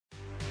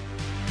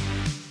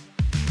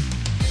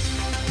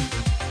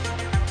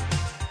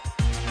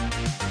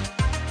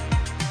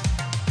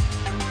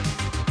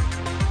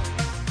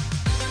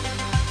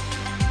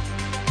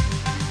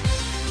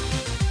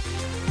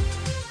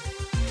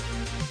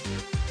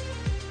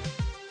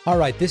All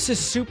right, this is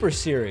super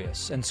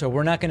serious, and so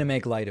we're not going to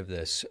make light of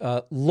this.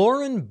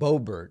 Lauren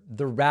Boebert,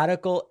 the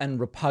radical and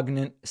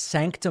repugnant,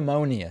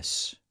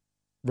 sanctimonious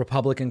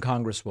Republican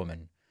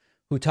congresswoman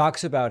who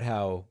talks about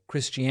how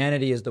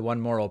Christianity is the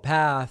one moral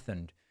path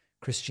and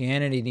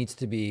Christianity needs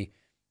to be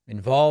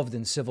involved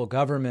in civil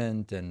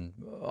government and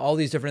all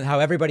these different, how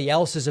everybody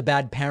else is a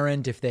bad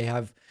parent if they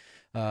have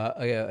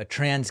a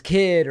trans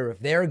kid or if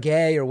they're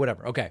gay or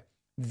whatever. Okay,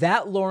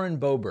 that Lauren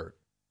Boebert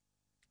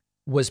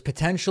was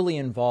potentially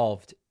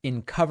involved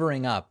in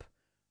covering up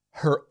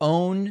her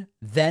own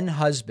then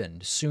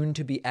husband, soon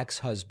to be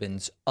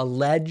ex-husband's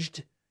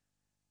alleged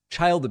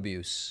child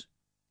abuse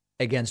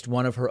against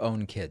one of her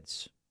own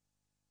kids.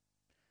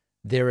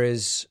 There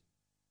is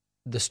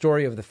the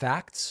story of the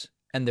facts,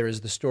 and there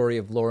is the story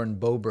of Lauren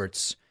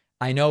Boebert's,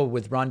 I know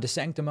with Ron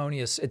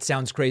DeSanctimonious, it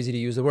sounds crazy to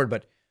use the word,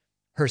 but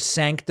her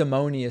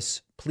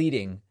sanctimonious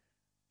pleading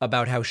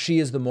about how she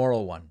is the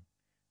moral one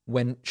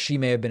when she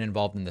may have been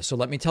involved in this. So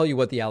let me tell you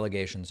what the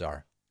allegations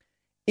are.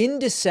 In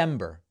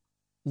December,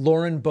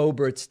 Lauren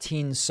Boebert's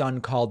teen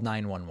son called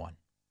 911.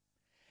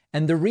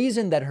 And the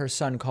reason that her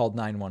son called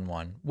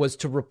 911 was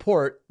to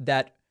report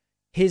that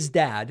his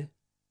dad,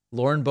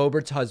 Lauren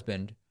Boebert's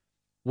husband,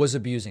 was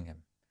abusing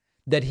him,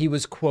 that he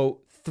was,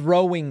 quote,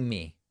 throwing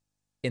me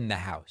in the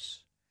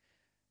house.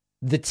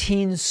 The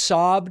teen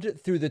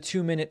sobbed through the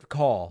 2-minute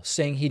call,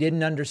 saying he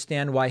didn't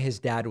understand why his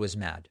dad was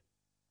mad.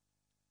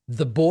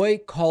 The boy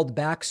called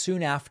back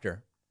soon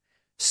after,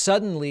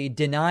 suddenly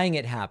denying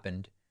it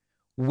happened,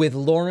 with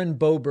Lauren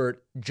Boebert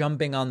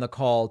jumping on the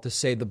call to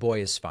say the boy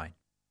is fine.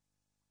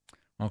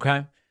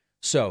 Okay?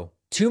 So,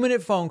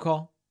 2-minute phone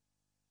call.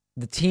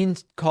 The teen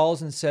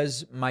calls and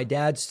says, my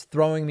dad's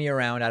throwing me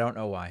around. I don't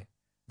know why.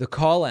 The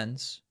call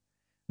ends.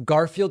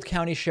 Garfield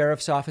County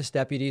Sheriff's Office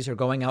deputies are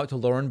going out to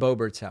Lauren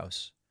Boebert's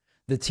house.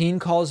 The teen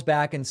calls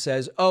back and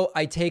says, oh,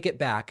 I take it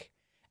back.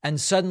 And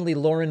suddenly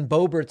Lauren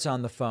Boebert's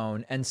on the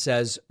phone and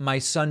says, my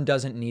son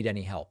doesn't need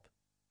any help.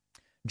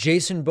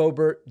 Jason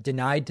Boebert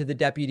denied to the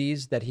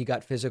deputies that he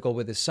got physical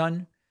with his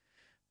son.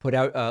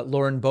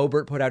 Lauren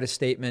Boebert put out a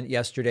statement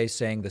yesterday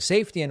saying the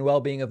safety and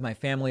well-being of my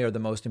family are the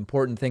most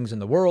important things in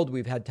the world.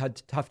 We've had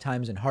tough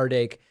times and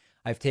heartache.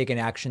 I've taken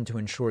action to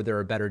ensure there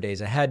are better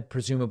days ahead,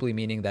 presumably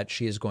meaning that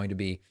she is going to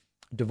be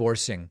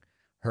divorcing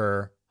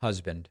her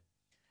husband.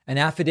 An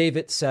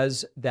affidavit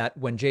says that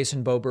when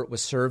Jason Boebert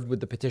was served with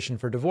the petition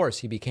for divorce,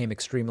 he became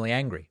extremely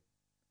angry.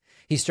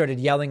 He started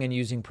yelling and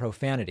using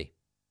profanity.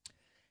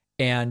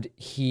 And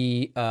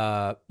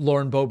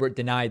Lauren Boebert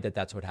denied that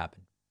that's what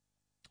happened.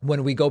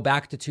 When we go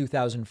back to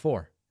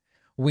 2004,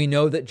 we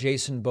know that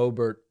Jason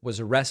Boebert was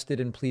arrested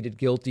and pleaded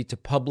guilty to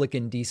public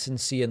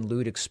indecency and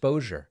lewd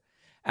exposure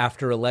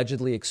after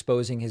allegedly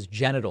exposing his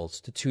genitals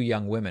to 2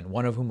 young women,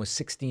 one of whom was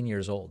 16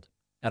 years old,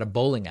 at a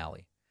bowling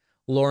alley.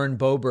 Lauren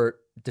Boebert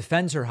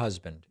defends her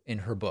husband in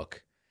her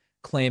book,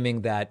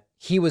 claiming that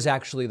he was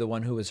actually the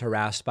one who was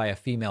harassed by a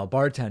female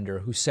bartender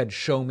who said,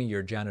 show me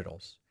your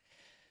genitals.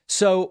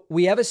 So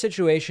we have a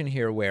situation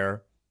here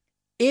where,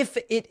 if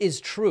it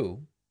is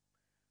true,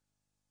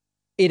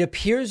 it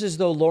appears as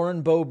though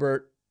Lauren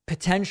Boebert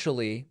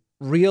potentially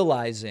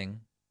realizing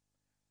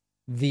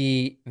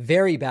the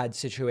very bad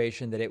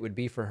situation that it would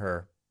be for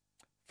her,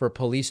 for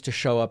police to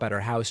show up at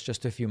her house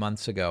just a few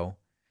months ago,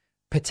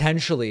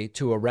 potentially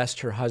to arrest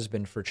her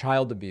husband for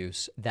child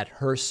abuse that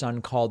her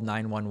son called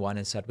 911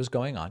 and said was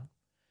going on.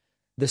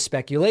 The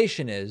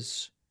speculation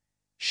is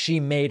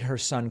she made her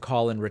son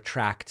call and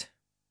retract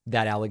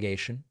that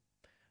allegation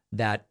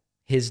that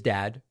his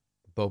dad,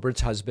 Boebert's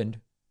husband,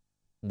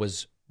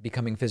 was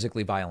becoming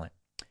physically violent.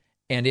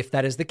 And if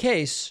that is the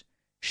case,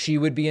 she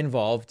would be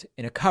involved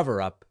in a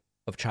cover-up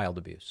of child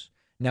abuse.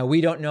 Now,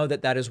 we don't know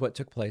that that is what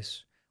took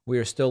place. We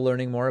are still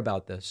learning more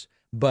about this.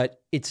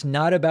 But it's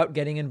not about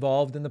getting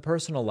involved in the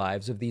personal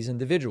lives of these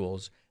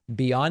individuals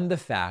beyond the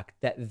fact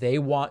that they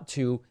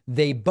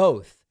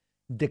both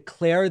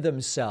declare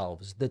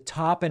themselves the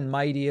top and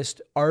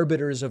mightiest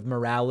arbiters of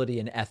morality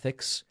and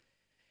ethics.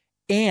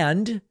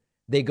 And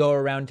they go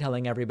around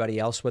telling everybody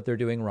else what they're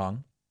doing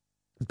wrong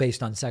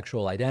based on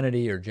sexual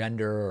identity or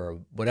gender or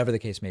whatever the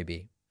case may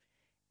be.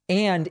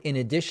 And in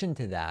addition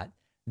to that,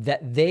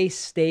 that they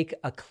stake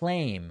a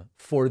claim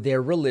for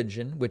their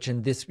religion, which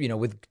in this,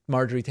 with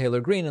Marjorie Taylor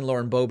Greene and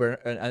Lauren Boebert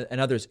and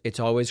others, it's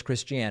always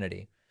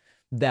Christianity,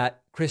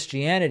 that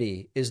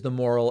Christianity is the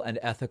moral and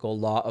ethical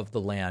law of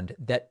the land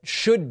that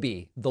should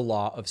be the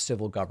law of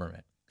civil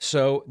government.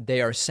 So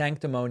they are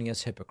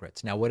sanctimonious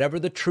hypocrites. Now, whatever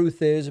the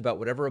truth is about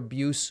whatever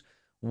abuse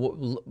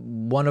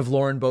one of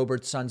Lauren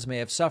Boebert's sons may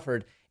have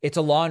suffered, it's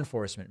a law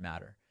enforcement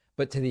matter.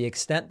 But to the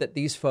extent that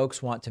these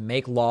folks want to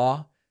make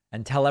law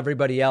and tell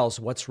everybody else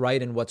what's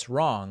right and what's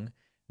wrong,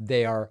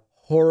 they are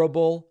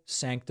horrible,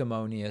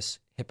 sanctimonious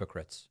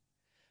hypocrites.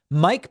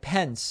 Mike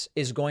Pence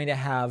is going to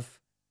have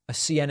a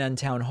CNN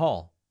town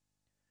hall,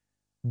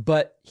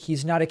 but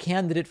he's not a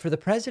candidate for the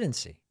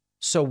presidency.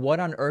 So what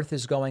on earth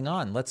is going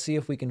on? Let's see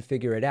if we can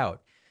figure it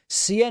out.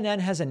 CNN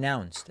has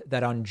announced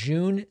that on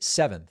June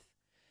 7th,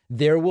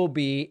 there will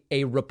be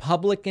a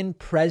Republican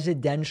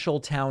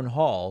presidential town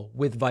hall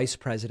with Vice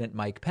President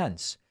Mike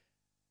Pence.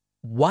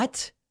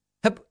 What?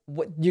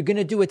 You're going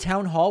to do a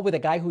town hall with a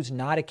guy who's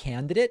not a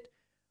candidate?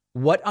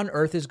 What on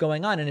earth is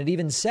going on? And it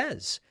even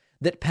says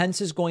that Pence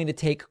is going to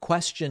take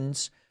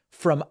questions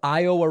from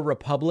Iowa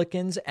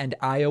Republicans and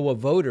Iowa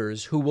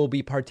voters who will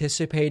be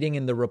participating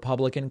in the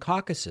Republican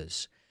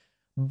caucuses.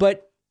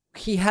 But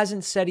he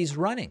hasn't said he's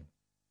running.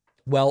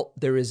 Well,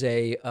 there is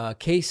a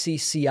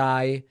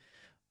KCCI,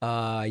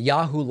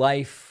 Yahoo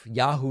Life,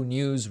 Yahoo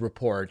News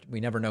report. We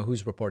never know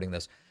who's reporting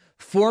this.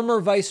 Former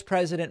Vice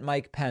President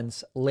Mike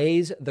Pence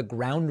lays the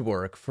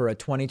groundwork for a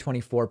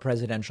 2024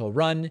 presidential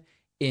run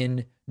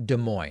in Des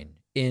Moines.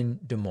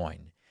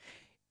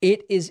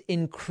 It is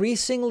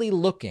increasingly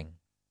looking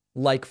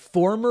like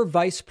former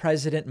Vice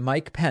President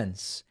Mike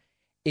Pence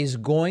is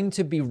going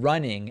to be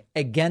running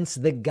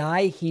against the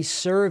guy he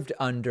served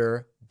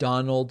under,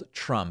 Donald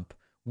Trump,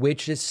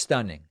 which is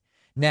stunning.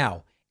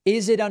 Now,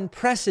 is it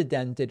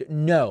unprecedented?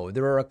 No.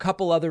 There are a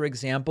couple other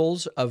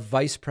examples of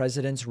vice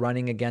presidents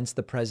running against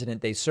the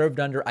president they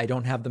served under. I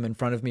don't have them in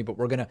front of me, but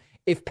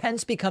if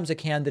Pence becomes a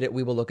candidate,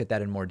 we will look at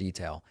that in more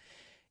detail.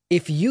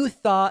 If you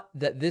thought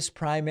that this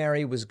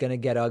primary was going to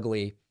get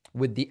ugly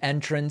with the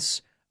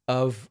entrance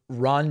of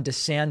Ron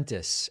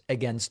DeSantis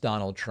against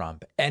Donald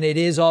Trump, and it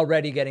is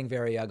already getting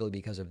very ugly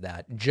because of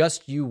that,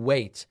 just you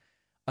wait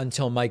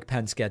until Mike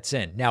Pence gets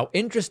in. Now,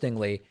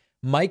 interestingly,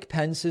 Mike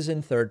Pence is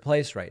in third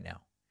place right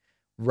now.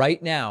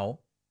 Right now,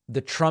 the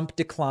Trump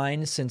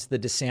decline since the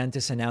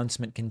DeSantis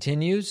announcement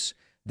continues.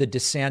 The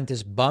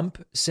DeSantis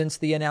bump since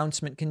the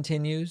announcement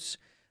continues.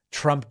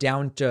 Trump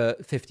down to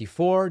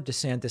 54,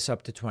 DeSantis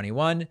up to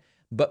 21.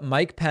 But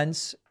Mike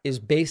Pence is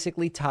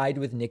basically tied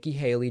with Nikki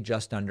Haley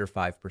just under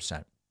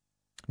 5%.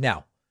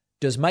 Now,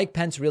 does Mike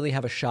Pence really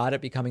have a shot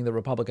at becoming the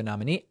Republican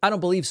nominee? I don't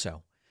believe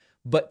so.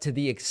 But to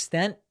the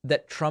extent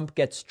that Trump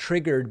gets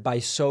triggered by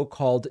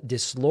so-called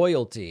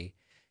disloyalty,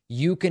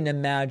 you can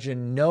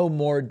imagine no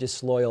more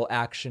disloyal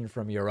action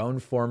from your own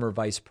former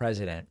vice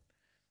president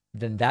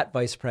than that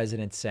vice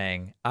president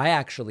saying, I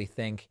actually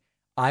think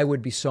I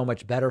would be so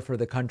much better for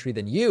the country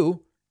than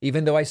you,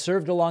 even though I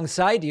served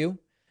alongside you,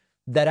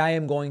 that I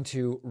am going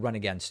to run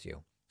against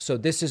you. So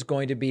this is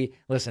going to be,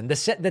 listen,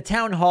 the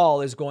town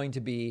hall is going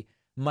to be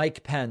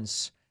Mike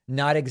Pence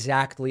not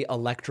exactly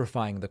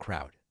electrifying the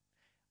crowd.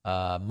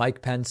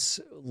 Mike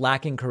Pence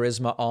lacking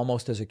charisma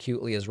almost as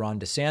acutely as Ron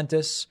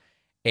DeSantis.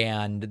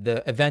 And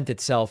the event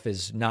itself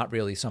is not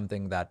really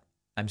something that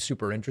I'm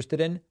super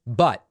interested in.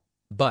 But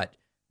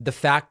the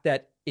fact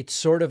that it's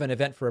sort of an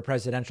event for a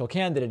presidential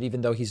candidate, even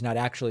though he's not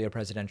actually a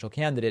presidential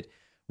candidate,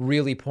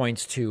 really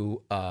points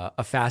to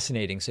a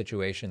fascinating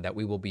situation that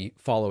we will be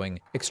following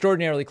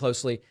extraordinarily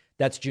closely.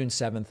 That's June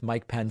 7th.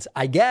 Mike Pence,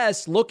 I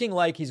guess, looking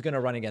like he's going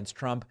to run against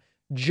Trump.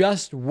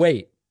 Just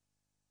wait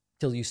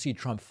till you see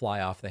Trump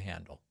fly off the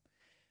handle.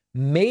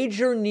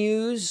 Major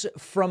news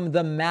from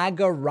the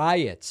MAGA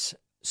riots.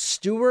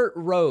 Stewart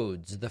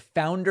Rhodes, the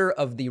founder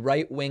of the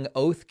right-wing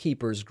Oath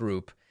Keepers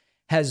group,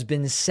 has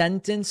been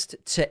sentenced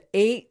to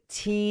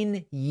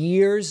 18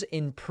 years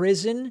in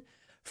prison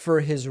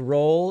for his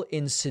role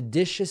in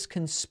seditious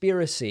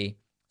conspiracy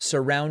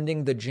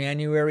surrounding the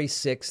January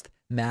 6th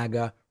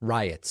MAGA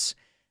riots.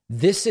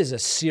 This is a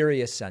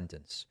serious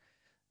sentence.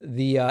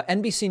 The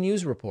NBC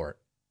News report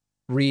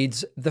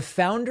reads, the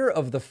founder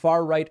of the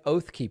far-right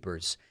Oath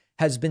Keepers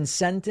has been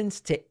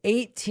sentenced to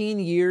 18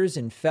 years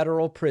in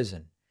federal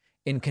prison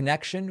in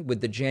connection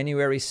with the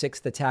January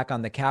 6th attack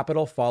on the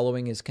Capitol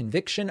following his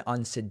conviction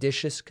on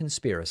seditious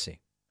conspiracy.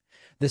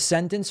 The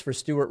sentence for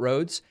Stewart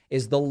Rhodes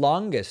is the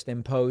longest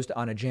imposed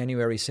on a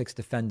January 6th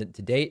defendant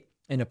to date.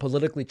 In a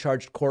politically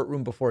charged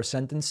courtroom before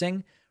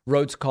sentencing,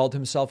 Rhodes called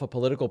himself a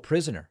political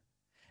prisoner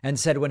and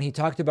said when he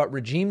talked about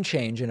regime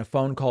change in a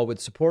phone call with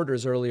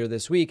supporters earlier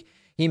this week,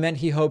 he meant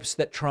he hopes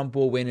that Trump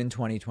will win in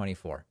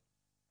 2024.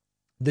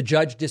 The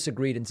judge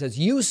disagreed and says,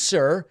 you,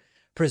 sir,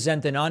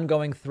 present an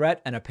ongoing threat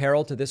and a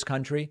peril to this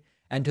country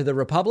and to the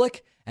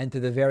republic and to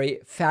the very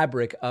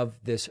fabric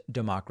of this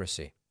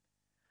democracy.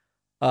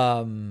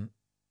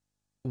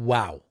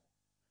 Wow.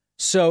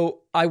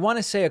 So I want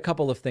to say a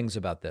couple of things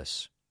about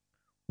this.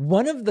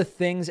 One of the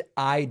things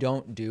I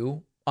don't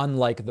do,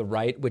 unlike the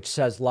right, which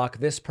says lock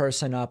this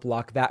person up,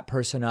 lock that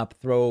person up,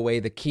 throw away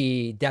the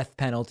key, death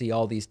penalty,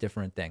 all these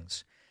different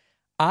things.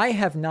 I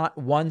have not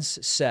once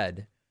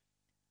said,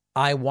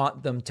 I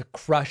want them to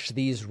crush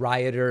these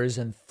rioters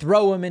and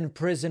throw them in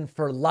prison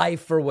for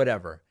life or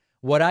whatever.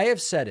 What I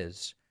have said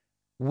is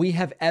we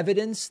have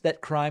evidence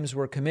that crimes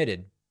were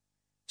committed,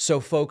 so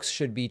folks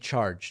should be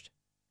charged.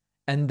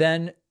 And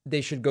then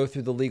they should go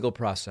through the legal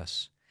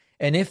process.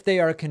 And if they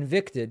are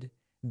convicted,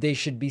 they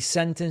should be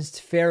sentenced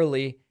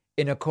fairly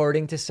in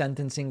according to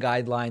sentencing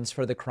guidelines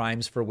for the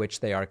crimes for which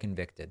they are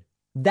convicted.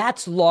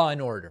 That's law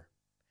and order.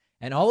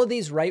 And all of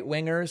these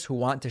right-wingers who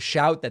want to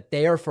shout that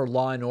they are for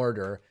law and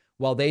order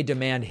while they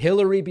demand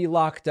Hillary be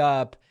locked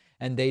up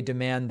and they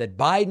demand that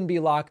Biden be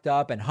locked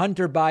up and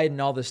Hunter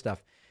Biden, all this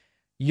stuff.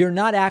 You're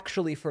not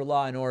actually for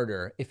law and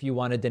order if you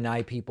want to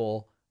deny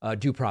people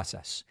due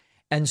process.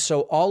 And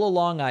so all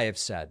along I have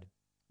said,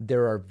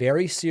 there are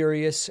very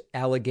serious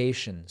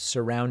allegations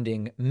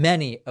surrounding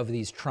many of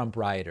these Trump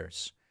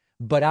rioters,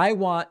 but I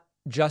want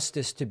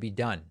justice to be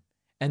done.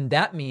 And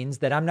that means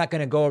that I'm not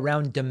going to go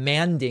around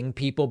demanding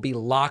people be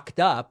locked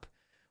up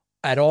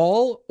at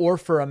all or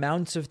for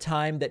amounts of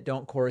time that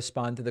don't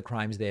correspond to the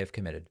crimes they have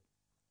committed.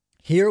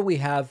 Here we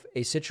have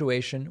a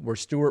situation where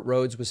Stewart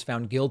Rhodes was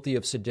found guilty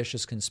of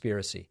seditious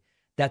conspiracy.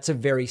 That's a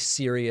very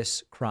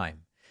serious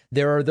crime.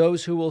 There are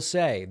those who will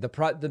say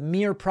the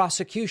mere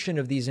prosecution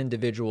of these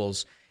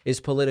individuals is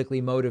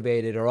politically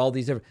motivated, or all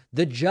these different.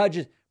 The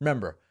judges,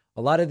 remember,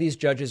 a lot of these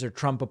judges are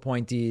Trump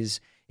appointees.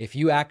 If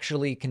you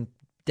actually can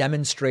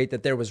demonstrate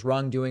that there was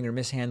wrongdoing or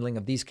mishandling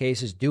of these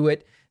cases, do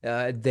it.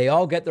 They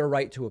all get their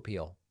right to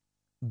appeal.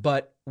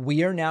 But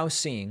we are now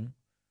seeing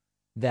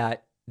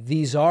that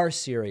these are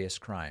serious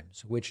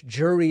crimes, which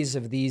juries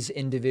of these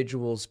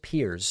individuals'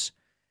 peers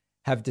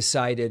have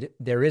decided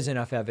there is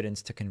enough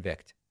evidence to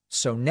convict.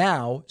 So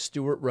now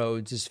Stewart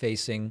Rhodes is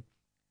facing,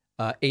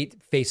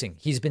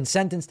 he's been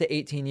sentenced to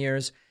 18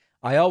 years.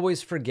 I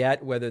always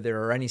forget whether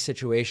there are any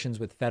situations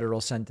with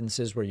federal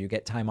sentences where you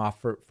get time off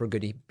for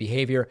good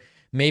behavior.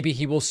 Maybe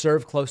he will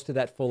serve close to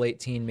that full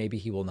 18. Maybe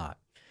he will not.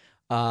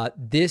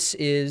 This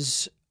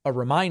is a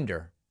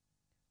reminder,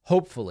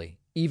 hopefully,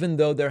 even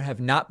though there have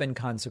not been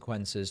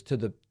consequences to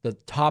the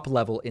top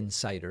level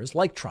insiders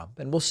like Trump,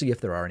 and we'll see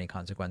if there are any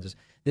consequences.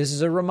 This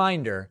is a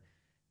reminder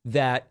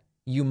that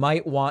you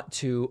might want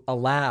to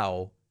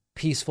allow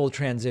peaceful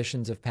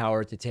transitions of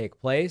power to take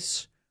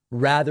place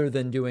rather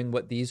than doing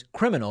what these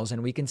criminals,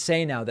 and we can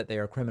say now that they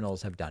are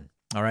criminals, have done.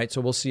 All right.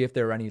 So we'll see if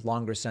there are any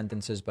longer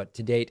sentences, but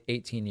to date,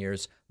 18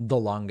 years, the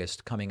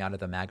longest coming out of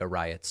the MAGA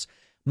riots.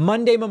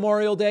 Monday,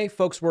 Memorial Day.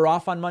 Folks, we're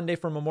off on Monday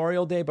for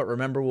Memorial Day, but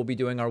remember, we'll be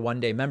doing our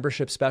one-day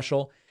membership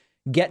special.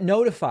 Get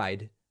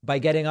notified by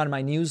getting on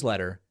my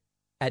newsletter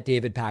at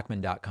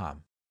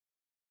davidpakman.com.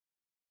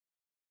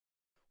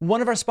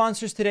 One of our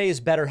sponsors today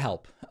is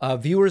BetterHelp.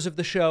 Viewers of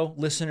the show,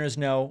 listeners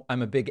know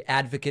I'm a big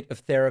advocate of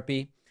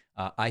therapy.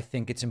 I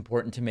think it's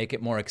important to make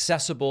it more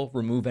accessible,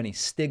 remove any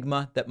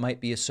stigma that might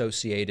be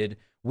associated.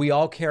 We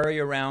all carry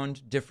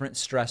around different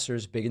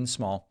stressors, big and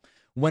small.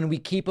 When we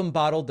keep them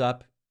bottled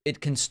up,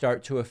 it can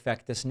start to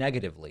affect us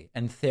negatively.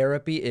 And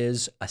therapy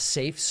is a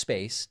safe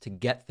space to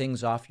get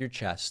things off your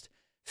chest,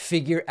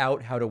 figure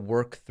out how to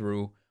work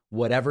through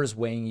whatever's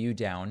weighing you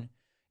down.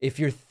 If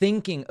you're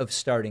thinking of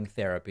starting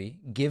therapy,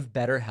 give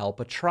BetterHelp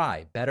a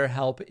try.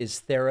 BetterHelp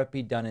is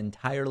therapy done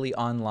entirely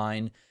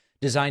online,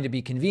 designed to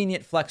be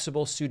convenient,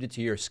 flexible, suited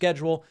to your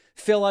schedule.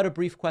 Fill out a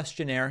brief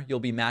questionnaire. You'll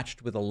be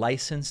matched with a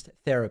licensed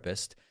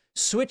therapist.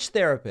 Switch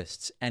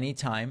therapists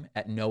anytime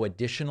at no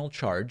additional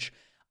charge.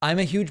 I'm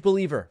a huge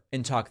believer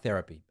in talk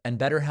therapy, and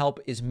BetterHelp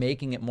is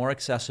making it more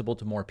accessible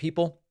to more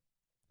people.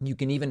 You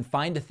can even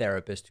find a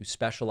therapist who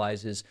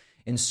specializes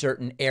in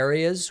certain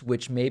areas,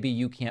 which maybe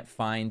you can't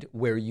find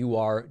where you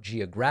are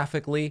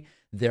geographically.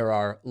 There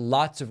are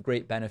lots of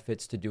great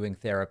benefits to doing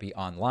therapy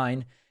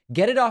online.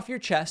 Get it off your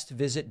chest.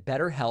 Visit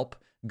BetterHelp.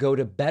 Go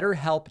to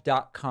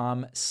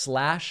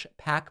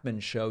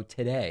betterhelp.com/Pakman Show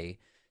today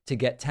to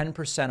get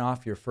 10%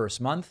 off your first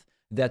month.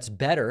 That's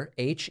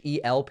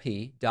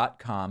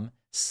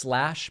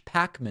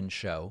betterhelp.com/Pakman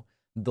Show.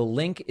 The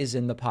link is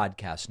in the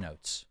podcast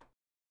notes.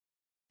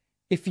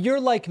 If you're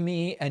like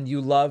me and you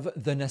love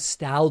the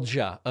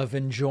nostalgia of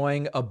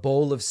enjoying a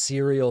bowl of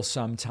cereal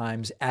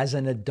sometimes as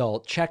an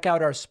adult, check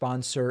out our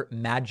sponsor,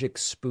 Magic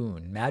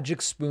Spoon.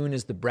 Magic Spoon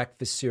is the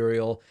breakfast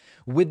cereal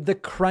with the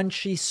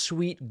crunchy,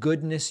 sweet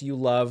goodness you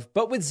love,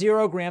 but with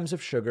 0 grams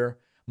of sugar,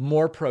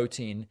 more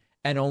protein,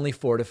 and only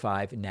 4 to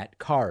 5 net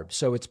carbs.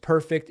 So it's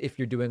perfect if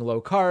you're doing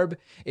low carb,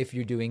 if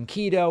you're doing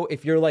keto,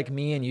 if you're like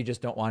me and you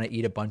just don't want to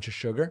eat a bunch of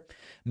sugar.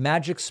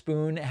 Magic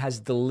Spoon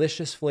has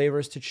delicious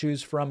flavors to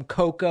choose from: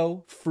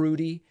 cocoa,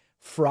 fruity,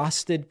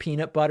 frosted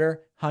peanut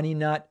butter, honey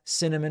nut,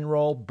 cinnamon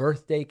roll,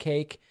 birthday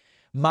cake.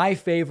 My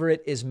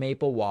favorite is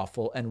maple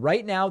waffle. And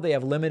right now they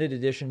have limited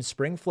edition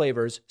spring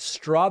flavors,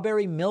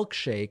 strawberry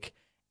milkshake,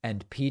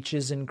 and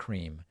peaches and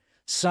cream.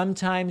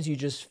 Sometimes you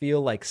just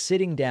feel like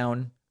sitting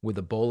down with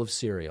a bowl of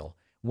cereal.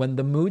 When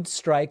the mood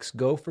strikes,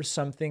 go for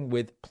something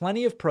with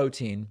plenty of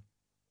protein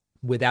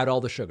without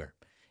all the sugar.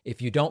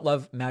 If you don't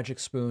love Magic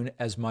Spoon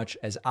as much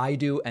as I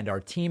do and our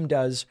team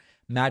does,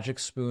 Magic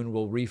Spoon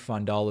will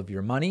refund all of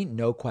your money,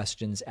 no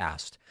questions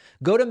asked.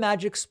 Go to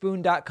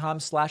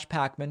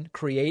magicspoon.com/Pakman,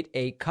 create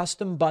a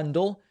custom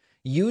bundle,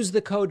 use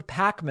the code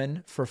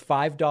Pakman for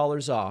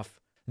 $5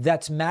 off.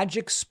 That's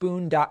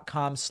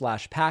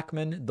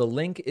magicspoon.com/Pakman. The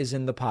link is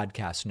in the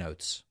podcast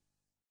notes.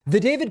 The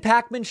David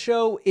Pakman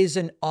Show is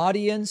an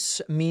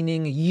audience,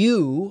 meaning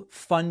you,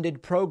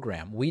 funded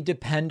program. We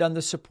depend on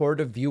the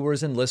support of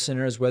viewers and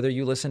listeners, whether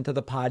you listen to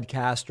the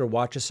podcast or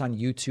watch us on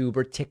YouTube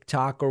or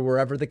TikTok or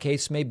wherever the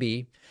case may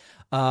be,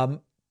 to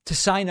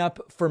sign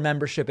up for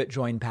membership at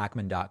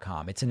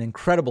joinpakman.com. It's an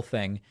incredible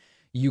thing.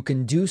 You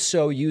can do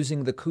so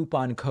using the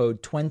coupon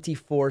code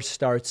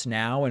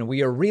 24StartsNow, and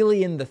we are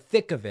really in the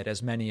thick of it,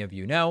 as many of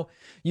you know.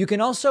 You can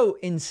also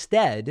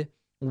instead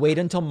wait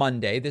until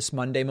Monday, this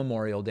Monday,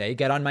 Memorial Day,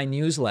 get on my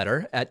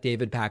newsletter at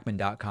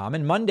davidpakman.com.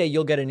 And Monday,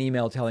 you'll get an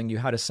email telling you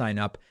how to sign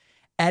up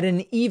at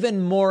an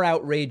even more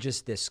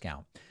outrageous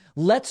discount.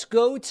 Let's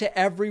go to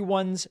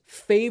everyone's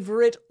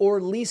favorite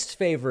or least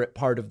favorite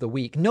part of the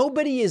week.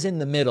 Nobody is in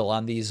the middle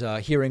on these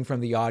hearing from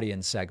the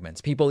audience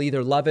segments. People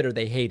either love it or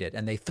they hate it,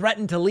 and they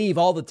threaten to leave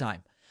all the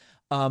time.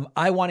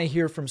 I want to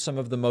hear from some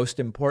of the most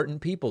important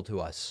people to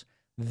us,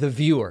 the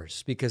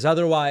viewers, because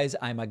otherwise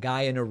I'm a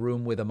guy in a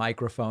room with a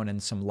microphone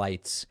and some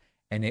lights,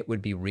 and it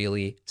would be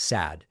really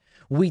sad.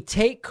 We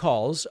take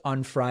calls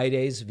on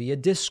Fridays via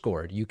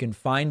Discord. You can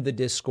find the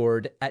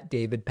Discord at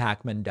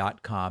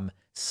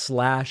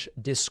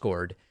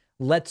davidpakman.com/Discord.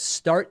 Let's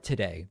start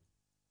today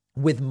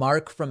with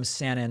Mark from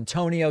San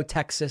Antonio,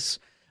 Texas.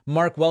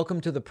 Mark,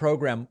 welcome to the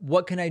program.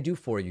 What can I do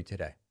for you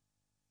today?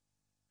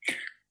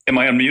 Am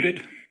I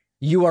unmuted?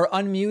 You are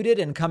unmuted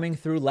and coming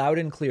through loud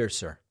and clear,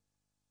 sir.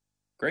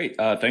 Great.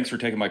 Thanks for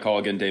taking my call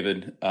again,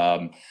 David.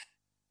 I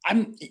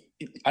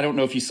don't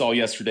know if you saw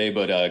yesterday,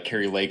 but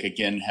Carrie Lake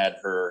again had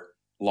her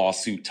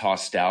lawsuit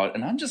tossed out.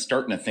 And I'm just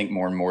starting to think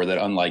more and more that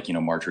unlike,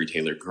 Marjorie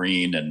Taylor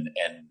Greene and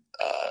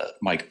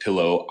Mike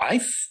Pillow,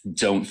 I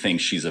don't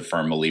think she's a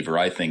firm believer.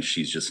 I think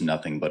she's just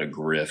nothing but a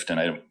grift. And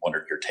I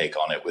wondered your take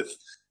on it with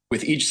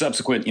each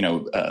subsequent,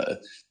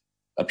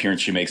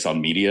 appearance she makes on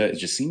media. It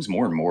just seems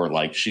more and more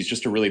like she's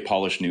just a really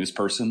polished news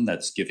person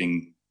that's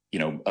giving,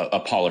 a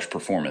polished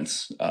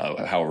performance,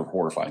 however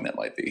horrifying that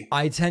might be.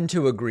 I tend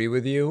to agree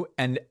with you.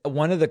 And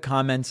one of the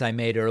comments I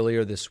made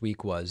earlier this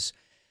week was,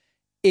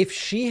 if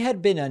she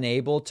had been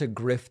unable to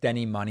grift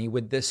any money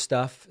with this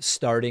stuff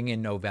starting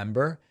in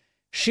November,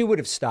 she would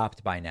have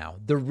stopped by now.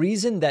 The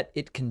reason that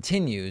it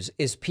continues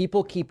is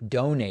people keep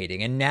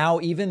donating. And now,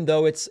 even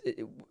though it's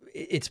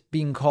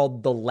being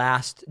called the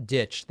last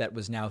ditch that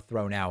was now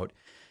thrown out,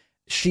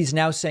 she's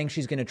now saying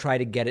she's going to try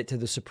to get it to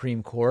the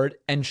Supreme Court.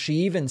 And she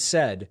even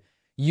said,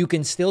 you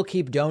can still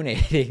keep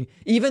donating.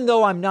 Even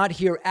though I'm not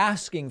here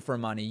asking for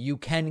money, you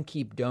can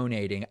keep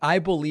donating. I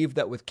believe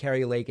that with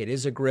Carrie Lake, it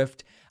is a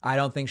grift. I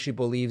don't think she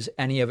believes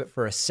any of it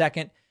for a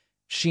second.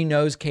 She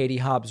knows Katie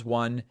Hobbs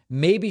won.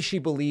 Maybe she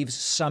believes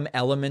some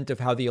element of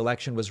how the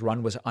election was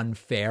run was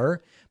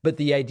unfair. But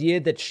the idea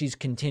that she's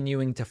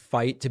continuing to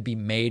fight to be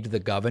made the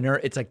governor,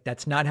 it's like,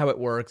 that's not how it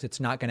works. It's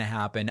not going to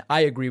happen.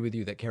 I agree with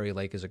you that Carrie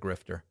Lake is a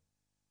grifter.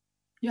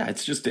 Yeah,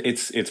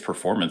 it's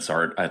performance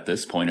art at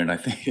this point. And I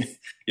think,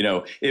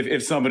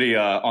 if somebody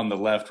on the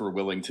left were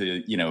willing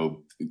to,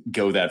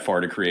 go that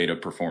far to create a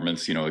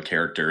performance, a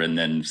character, and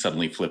then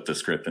suddenly flip the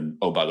script and,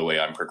 oh, by the way,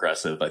 I'm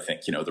progressive, I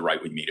think, the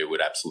right-wing media would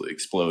absolutely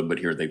explode. But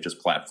here they've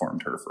just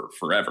platformed her for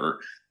forever,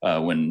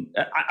 when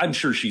I'm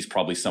sure she's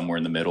probably somewhere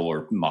in the middle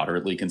or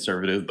moderately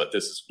conservative. But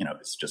this is,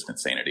 it's just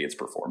insanity. It's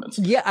performance.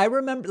 Yeah, I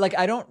remember,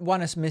 I don't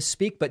want to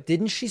misspeak, but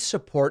didn't she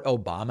support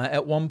Obama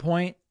at one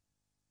point?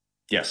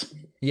 Yes.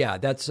 Yeah,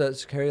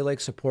 that's Carrie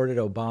Lake supported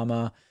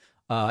Obama.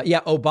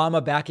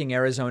 Obama backing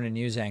Arizona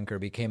news anchor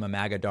became a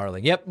MAGA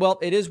darling. Yep, well,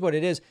 it is what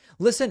it is.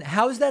 Listen,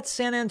 how's that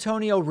San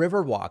Antonio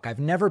Riverwalk? I've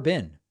never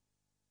been.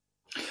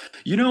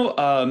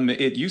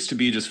 It used to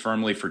be just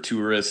firmly for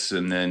tourists.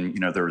 And then,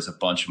 there was a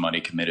bunch of money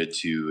committed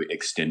to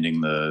extending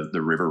the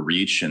river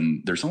reach.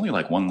 And there's only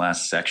like one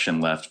last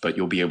section left, but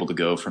you'll be able to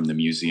go from the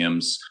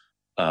museums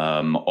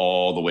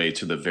all the way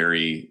to the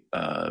very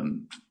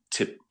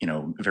tip,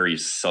 very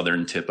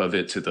southern tip of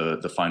it to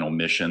the final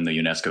mission, the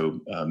UNESCO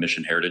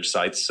mission heritage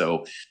sites.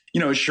 So,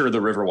 sure, the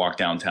Riverwalk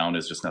downtown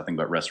is just nothing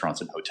but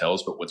restaurants and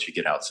hotels. But once you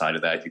get outside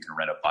of that, you can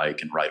rent a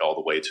bike and ride all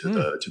the way to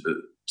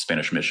the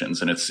Spanish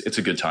missions. And it's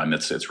a good time.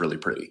 It's really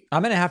pretty.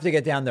 I'm going to have to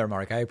get down there,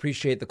 Mark. I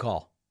appreciate the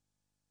call.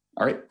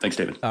 All right. Thanks,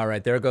 David. All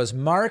right. There goes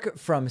Mark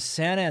from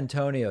San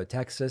Antonio,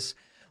 Texas.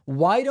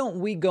 Why don't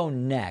we go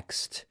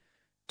next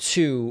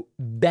to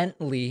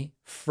Bentley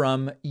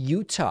from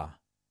Utah?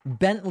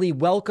 Bentley,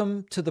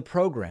 welcome to the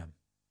program.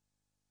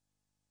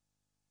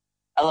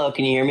 Hello,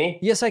 can you hear me?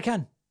 Yes, I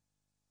can.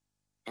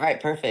 All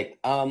right, perfect.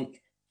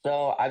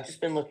 So I've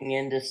just been looking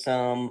into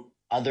some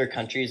other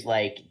countries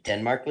like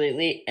Denmark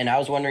lately, and I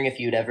was wondering if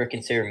you'd ever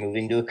consider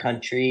moving to a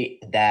country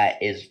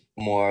that is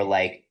more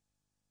like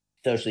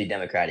socially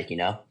democratic,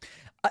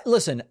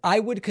 Listen,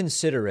 I would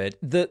consider it.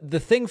 The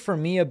thing for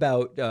me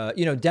about,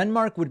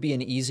 Denmark would be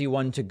an easy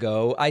one to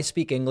go. I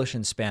speak English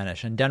and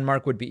Spanish, and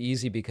Denmark would be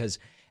easy because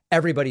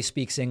everybody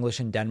speaks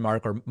English in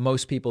Denmark, or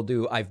most people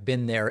do. I've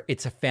been there.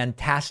 It's a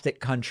fantastic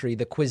country.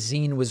 The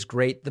cuisine was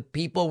great. The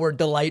people were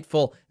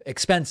delightful.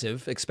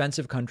 Expensive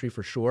country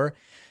for sure.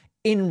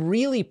 In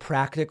really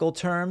practical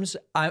terms,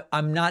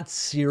 I'm not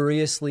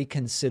seriously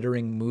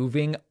considering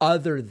moving,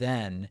 other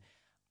than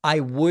I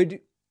would,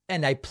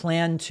 and I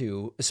plan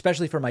to,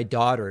 especially for my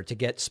daughter, to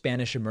get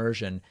Spanish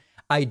immersion.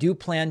 I do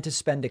plan to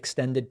spend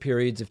extended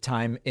periods of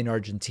time in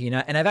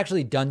Argentina, and I've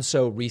actually done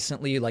so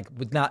recently, like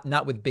with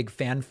not with big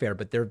fanfare,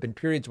 but there have been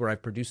periods where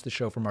I've produced the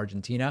show from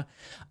Argentina.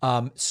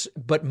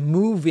 But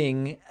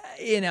moving,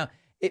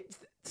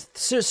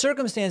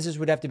 circumstances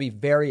would have to be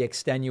very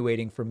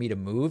extenuating for me to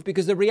move,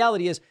 because the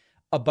reality is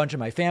a bunch of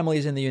my family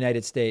is in the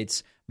United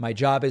States. My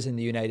job is in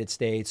the United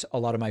States, a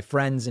lot of my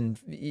friends and,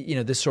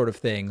 this sort of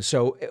thing.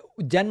 So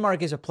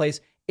Denmark is a place,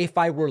 if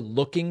I were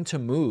looking to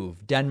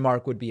move,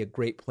 Denmark would be a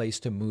great place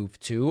to move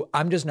to.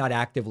 I'm just not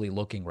actively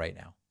looking right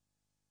now.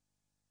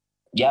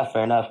 Yeah,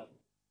 fair enough.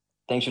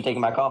 Thanks for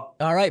taking my call.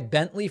 All right.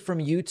 Bentley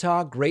from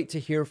Utah. Great to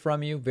hear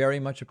from you.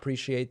 Very much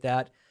appreciate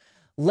that.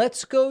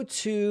 Let's go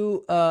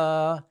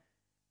to,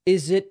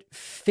 is it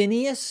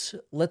Phineas?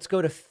 Let's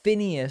go to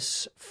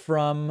Phineas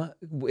from,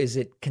 is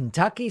it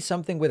Kentucky?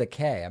 Something with a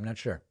K. I'm not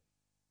sure.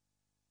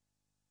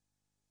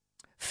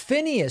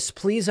 Phineas,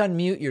 please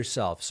unmute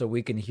yourself so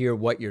we can hear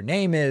what your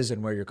name is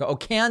and where you're going. Oh,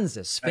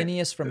 Kansas.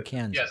 Phineas from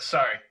Kansas. Yes,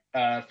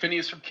 sorry.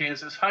 Phineas from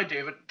Kansas. Hi,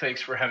 David.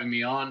 Thanks for having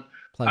me on.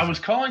 Pleasure. I was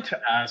calling to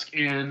ask,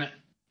 in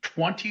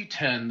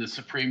 2010, the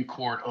Supreme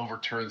Court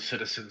overturned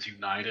Citizens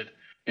United.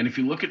 And if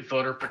you look at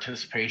voter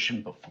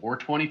participation before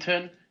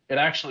 2010, it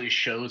actually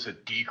shows a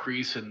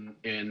decrease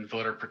in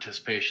voter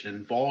participation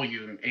in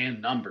volume and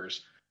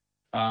numbers.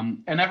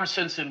 And ever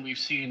since then, we've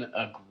seen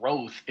a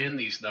growth in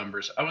these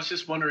numbers. I was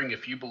just wondering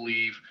if you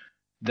believe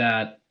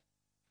that,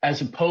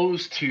 as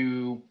opposed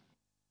to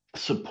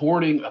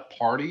supporting a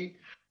party,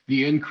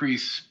 the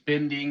increased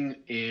spending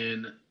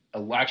in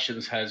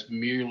elections has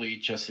merely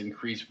just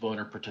increased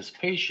voter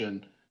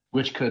participation,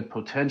 which could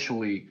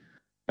potentially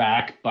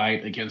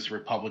backbite against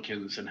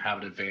Republicans and have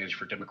an advantage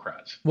for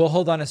Democrats. Well,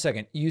 hold on a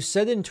second. You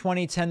said in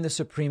 2010 the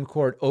Supreme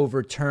Court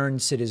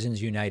overturned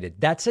Citizens United.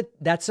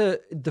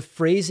 The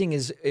phrasing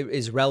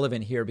is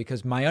relevant here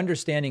because my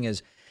understanding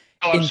is.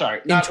 Oh, I'm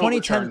sorry. Not in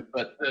 2010,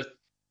 but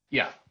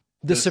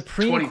the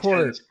Supreme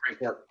Court.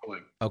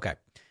 Okay.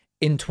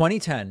 In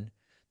 2010,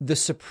 the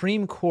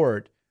Supreme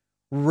Court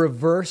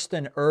reversed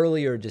an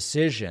earlier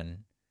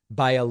decision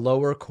by a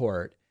lower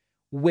court,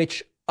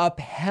 which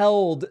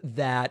upheld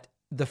that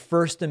the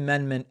First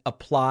Amendment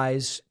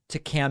applies to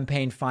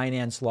campaign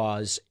finance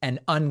laws and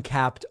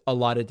uncapped a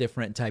lot of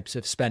different types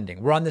of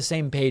spending. We're on the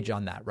same page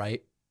on that,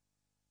 right?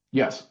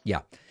 Yes.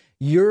 Yeah.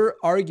 You're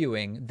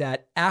arguing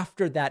that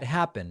after that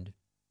happened,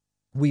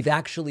 we've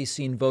actually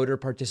seen voter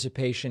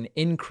participation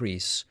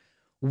increase,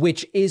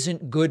 which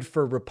isn't good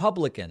for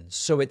Republicans.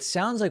 So it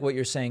sounds like what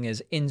you're saying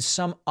is, in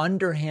some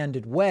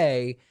underhanded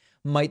way,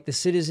 might the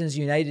Citizens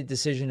United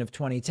decision of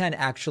 2010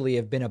 actually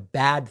have been a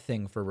bad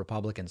thing for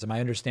Republicans? Am I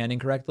understanding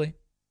correctly?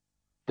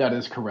 That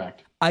is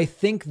correct. I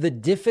think the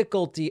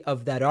difficulty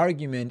of that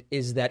argument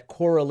is that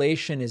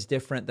correlation is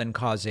different than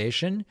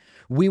causation.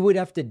 We would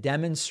have to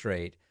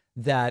demonstrate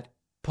that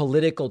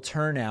political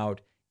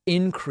turnout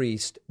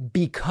increased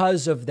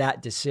because of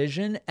that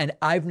decision, and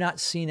I've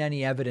not seen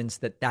any evidence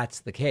that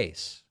that's the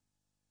case.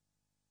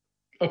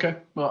 Okay.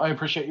 Well, I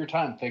appreciate your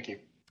time. Thank you.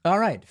 All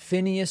right.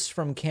 Phineas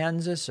from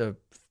Kansas, a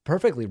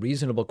perfectly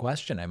reasonable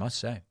question, I must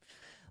say.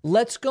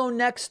 Let's go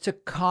next to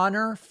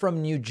Connor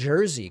from New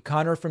Jersey.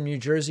 Connor from New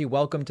Jersey,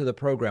 welcome to the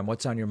program.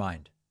 What's on your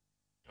mind?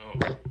 Oh,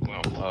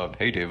 well,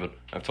 hey, David.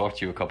 I've talked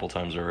to you a couple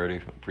times already.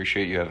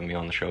 Appreciate you having me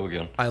on the show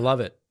again. I love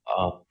it.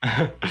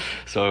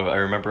 So I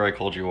remember I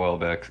called you a while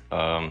back.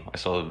 I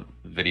saw the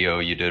video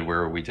you did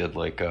where we did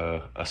like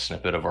a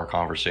snippet of our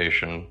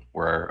conversation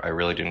where I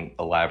really didn't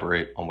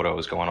elaborate on what I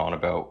was going on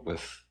about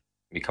with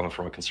me coming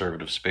from a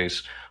conservative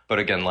space. But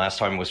again, last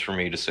time was for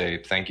me to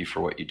say thank you for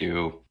what you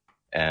do.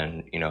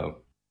 And,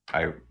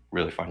 I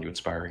really find you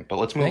inspiring. But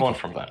let's move on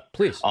from that.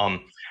 Please.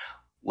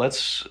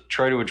 Let's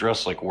try to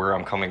address like where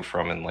I'm coming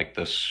from in like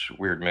this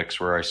weird mix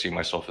where I see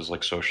myself as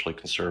like socially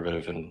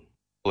conservative and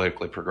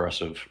politically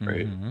progressive,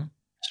 right? Mm-hmm.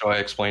 So I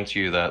explained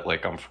to you that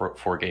like I'm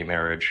for gay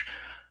marriage.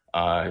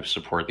 I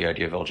support the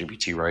idea of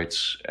LGBT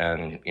rights,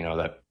 and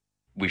that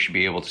we should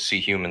be able to see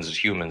humans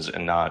as humans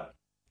and not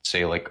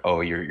say like,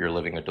 oh, you're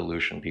living a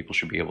delusion. People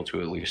should be able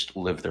to at least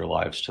live their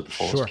lives to the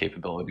fullest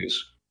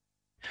capabilities.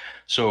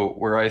 So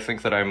where I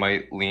think that I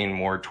might lean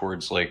more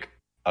towards like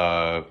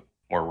a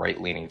more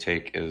right-leaning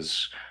take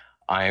is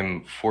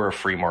I'm for a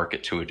free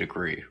market to a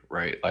degree,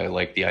 right? I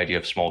like the idea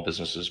of small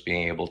businesses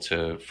being able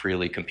to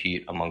freely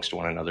compete amongst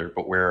one another.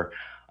 But where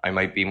I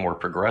might be more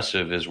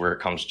progressive is where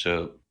it comes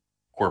to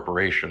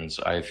corporations.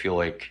 I feel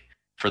like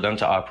for them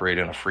to operate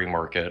in a free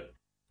market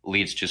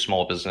leads to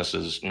small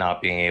businesses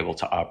not being able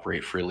to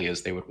operate freely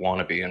as they would want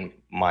to be. And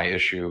my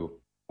issue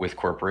with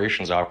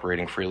corporations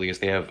operating freely is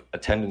they have a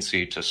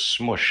tendency to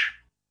smush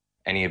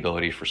any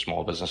ability for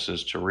small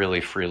businesses to really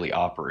freely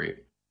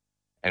operate.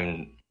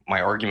 And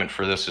my argument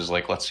for this is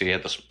like, let's say you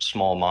had this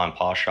small mom and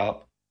pop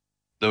shop.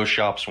 Those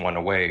shops went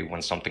away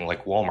when something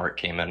like Walmart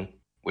came in,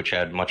 which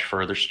had much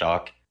further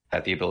stock,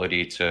 had the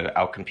ability to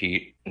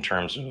outcompete in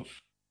terms of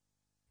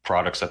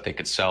products that they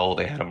could sell.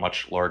 They had a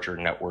much larger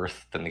net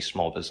worth than these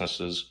small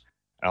businesses.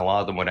 And a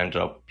lot of them would end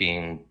up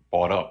being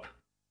bought up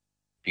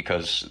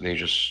because they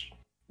just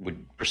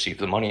would receive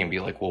the money and be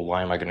like, well,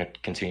 why am I going to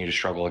continue to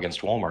struggle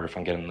against Walmart if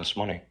I'm getting this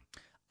money?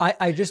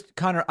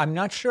 Connor, I'm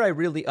not sure I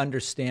really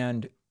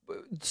understand.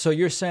 So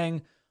you're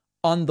saying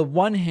on the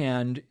one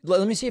hand,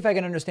 let me see if I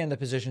can understand the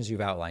positions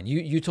you've outlined.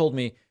 You told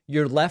me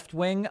you're left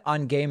wing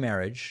on gay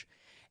marriage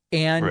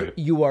and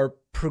you are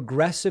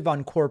progressive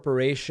on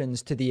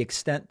corporations to the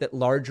extent that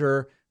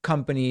larger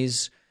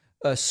companies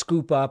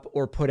scoop up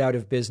or put out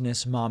of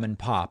business mom and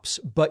pops,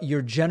 but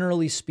you're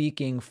generally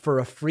speaking for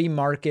a free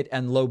market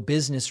and low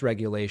business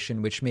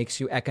regulation, which makes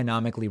you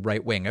economically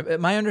right wing.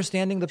 Am I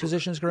understanding the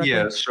positions correctly?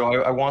 Yeah,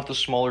 so I want the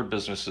smaller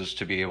businesses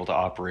to be able to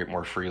operate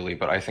more freely,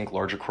 but I think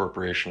larger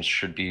corporations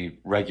should be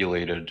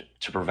regulated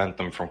to prevent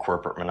them from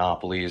corporate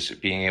monopolies,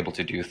 being able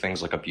to do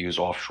things like abuse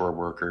offshore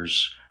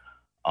workers.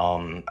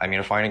 I mean,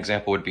 a fine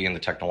example would be in the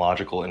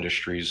technological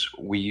industries.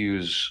 We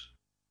use,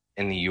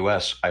 in the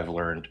US, I've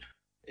learned,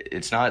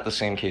 it's not the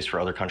same case for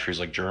other countries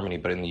like Germany,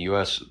 but in the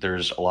US,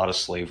 there's a lot of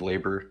slave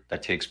labor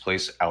that takes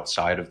place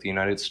outside of the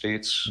United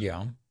States.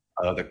 Yeah.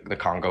 The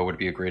Congo would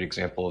be a great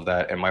example of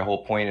that. And my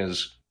whole point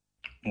is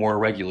more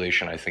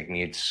regulation, I think,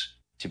 needs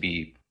to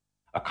be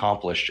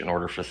accomplished in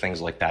order for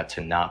things like that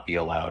to not be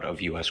allowed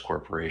of US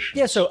corporations.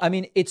 Yeah. So, I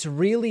mean, it's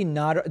really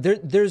not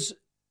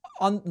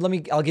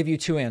I'll give you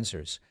two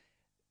answers.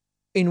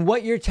 In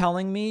what you're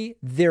telling me,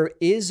 there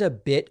is a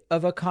bit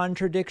of a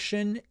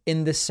contradiction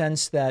in the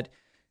sense that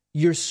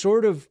you're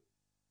sort of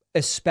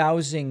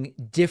espousing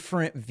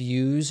different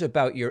views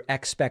about your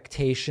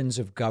expectations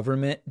of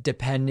government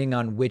depending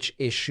on which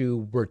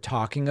issue we're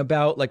talking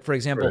about. Like, for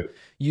example, Right.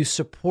 You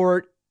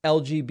support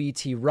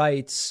LGBT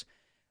rights,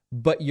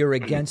 but you're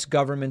against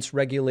governments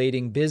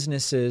regulating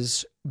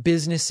businesses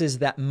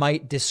that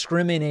might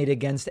discriminate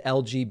against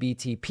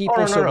LGBT people.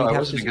 Oh, no, so no, we'd I have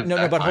wasn't to, against no,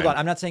 that but hold kind. on.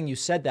 I'm not saying you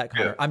said that,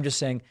 Connor. Yeah. I'm just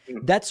saying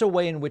that's a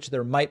way in which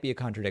there might be a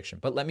contradiction.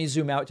 But let me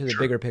zoom out to the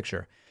bigger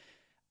picture.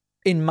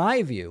 In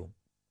my view,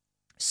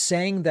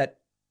 saying that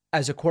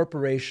as a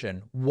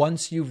corporation,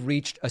 once you've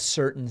reached a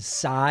certain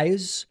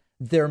size,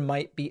 there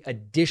might be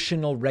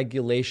additional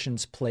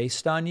regulations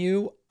placed on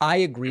you. I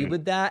agree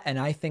with that. And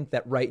I think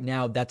that right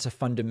now that's a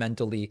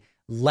fundamentally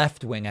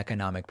left-wing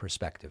economic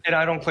perspective. And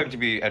I don't claim to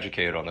be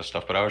educated on this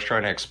stuff, but I was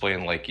trying to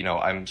explain, like,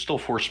 I'm still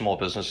for small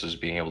businesses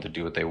being able to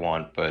do what they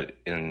want, but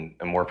in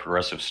a more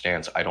progressive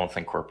stance, I don't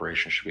think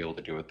corporations should be able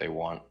to do what they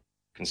want.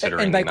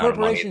 Considering And by the amount of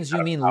money corporations, and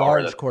you mean power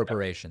large that-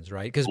 corporations,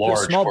 right? Because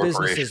Large small businesses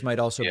corporations, might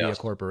also be a yes.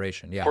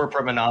 corporation. Yeah.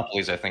 Corporate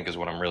monopolies, I think, is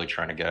what I'm really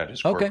trying to get at,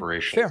 is Okay,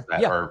 corporations fair,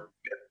 that yeah. are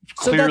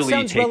So clearly that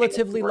sounds taking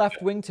relatively over.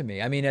 left-wing to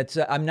me. I mean,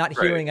 I'm not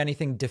Right. hearing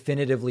anything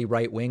definitively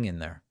right-wing in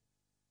there.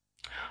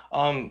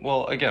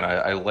 Well, again,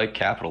 I like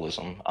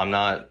capitalism. I'm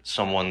not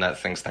someone that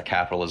thinks that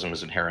capitalism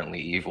is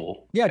inherently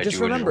evil. Yeah, I just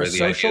do remember, enjoy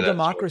the idea social that-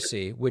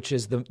 democracy, which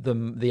is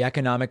the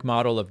economic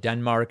model of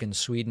Denmark and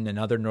Sweden and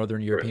other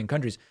Northern European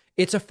countries,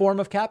 it's a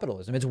form of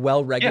capitalism. It's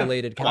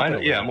well-regulated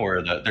capitalism. Yeah, I'm aware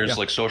of that. There's Yeah.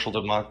 like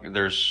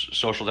there's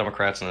social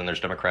democrats, and then there's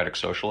democratic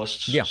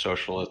socialists. Yeah.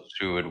 Socialists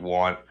who would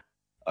want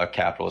a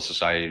capitalist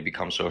society to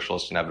become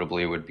socialist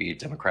inevitably would be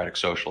democratic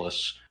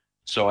socialists.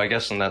 So I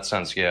guess in that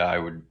sense,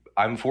 yeah,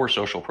 I'm for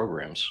social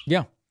programs.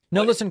 Yeah.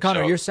 No, listen,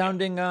 Connor, so- you're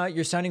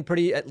sounding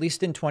pretty, at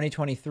least in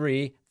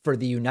 2023, for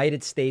the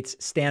United States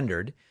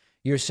standard.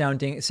 You're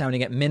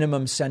sounding at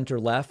minimum center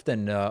left,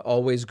 and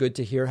always good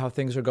to hear how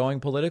things are going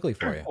politically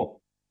for you.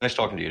 Cool. Nice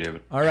talking to you,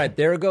 David. All right,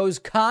 there goes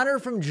Connor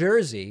from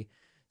Jersey,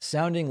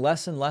 sounding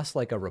less and less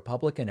like a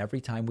Republican every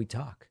time we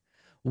talk.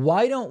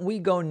 Why don't we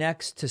go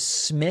next to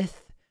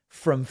Smith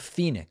from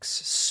Phoenix?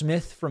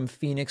 Smith from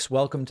Phoenix,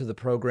 welcome to the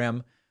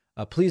program.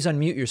 Please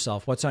unmute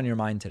yourself. What's on your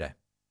mind today?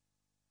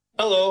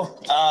 Hello.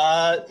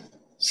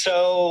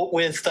 So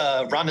with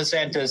Ron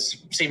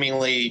DeSantis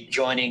seemingly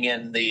joining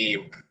in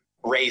the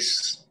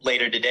race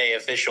later today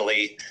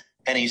officially,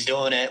 and he's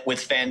doing it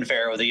with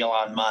fanfare with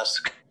Elon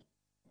Musk,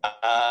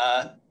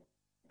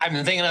 I've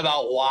been thinking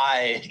about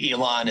why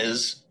Elon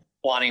is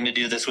wanting to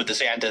do this with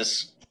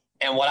DeSantis.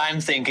 And what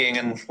I'm thinking,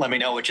 and let me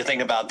know what you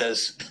think about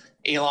this,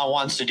 Elon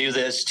wants to do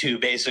this to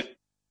basically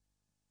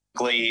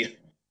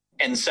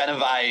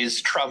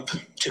incentivize Trump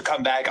to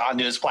come back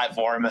onto his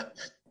platform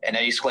and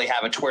basically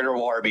have a Twitter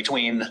war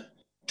between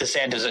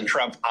DeSantis and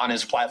Trump on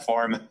his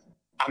platform.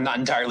 I'm not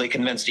entirely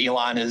convinced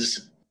Elon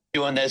is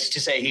doing this to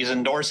say he's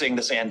endorsing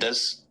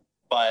DeSantis,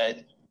 but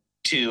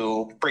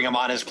to bring him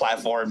on his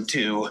platform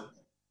to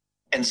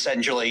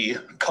essentially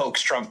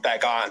coax Trump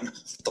back on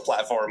the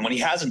platform when he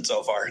hasn't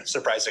so far,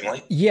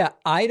 surprisingly. Yeah,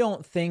 I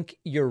don't think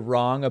you're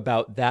wrong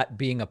about that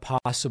being a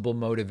possible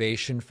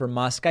motivation for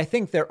Musk. I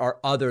think there are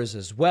others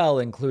as well,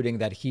 including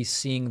that he's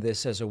seeing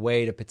this as a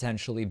way to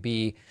potentially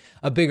be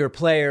a bigger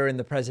player in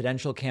the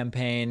presidential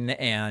campaign.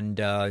 And,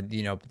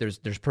 there's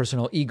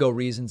personal ego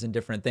reasons and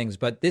different things.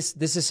 But this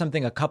is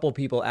something a couple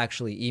people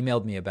actually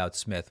emailed me about,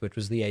 Smith, which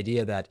was the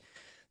idea that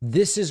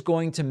if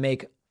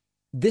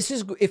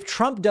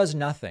Trump does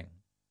nothing,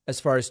 as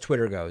far as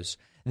Twitter goes,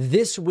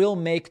 this will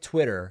make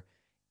Twitter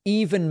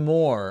even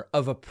more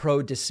of a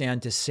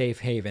pro-DeSantis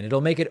safe haven.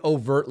 It'll make it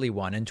overtly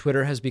one. And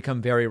Twitter has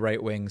become very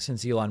right-wing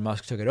since Elon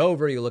Musk took it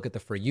over. You look at the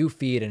For You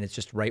feed and it's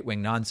just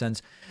right-wing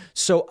nonsense.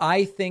 So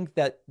I think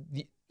that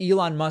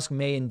Elon Musk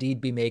may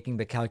indeed be making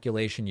the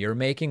calculation you're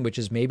making, which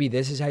is maybe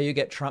this is how you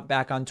get Trump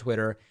back on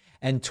Twitter,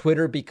 and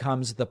Twitter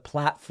becomes the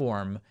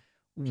platform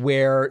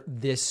where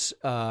this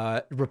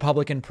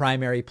Republican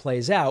primary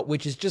plays out,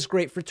 which is just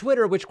great for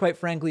Twitter, which quite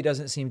frankly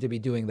doesn't seem to be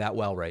doing that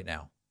well right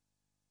now.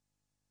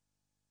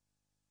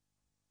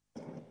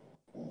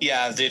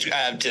 Yeah, I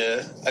have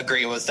to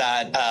agree with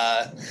that.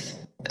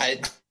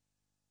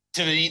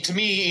 To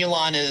me,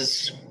 Elon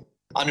is,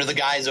 under the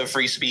guise of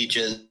free speech,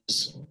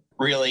 is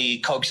really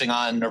coaxing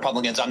on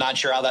Republicans. I'm not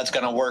sure how that's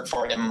going to work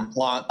for him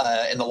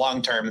in the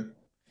long term.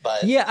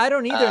 But yeah, I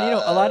don't either.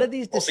 A lot of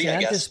these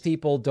DeSantis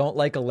people don't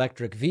like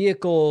electric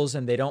vehicles,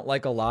 and they don't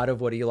like a lot of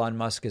what Elon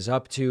Musk is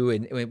up to,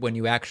 and when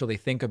you actually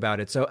think about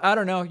it. So I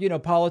don't know.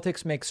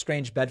 Politics makes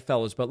strange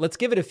bedfellows, but let's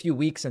give it a few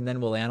weeks and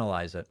then we'll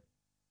analyze it.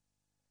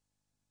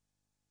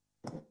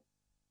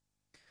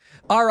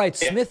 All right,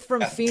 Smith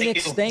from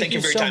Phoenix, thank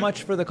you so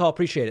much for the call.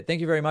 Appreciate it.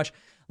 Thank you very much.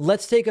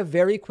 Let's take a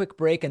very quick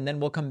break, and then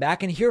we'll come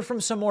back and hear from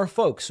some more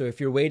folks. So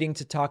if you're waiting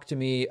to talk to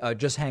me,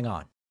 just hang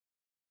on.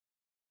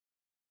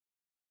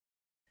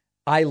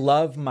 I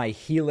love my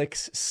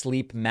Helix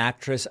sleep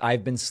mattress.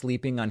 I've been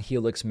sleeping on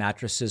Helix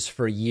mattresses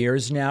for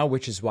years now,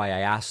 which is why I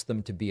asked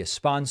them to be a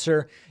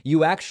sponsor.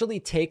 You actually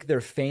take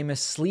their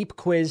famous sleep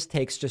quiz,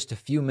 takes just a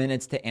few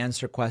minutes to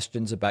answer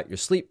questions about your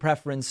sleep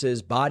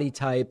preferences, body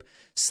type,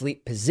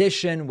 sleep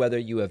position, whether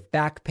you have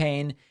back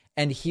pain,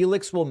 and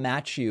Helix will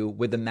match you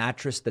with a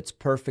mattress that's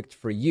perfect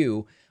for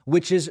you,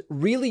 which is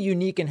really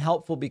unique and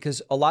helpful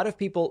because a lot of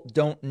people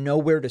don't know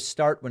where to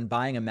start when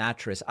buying a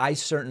mattress. I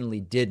certainly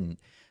didn't.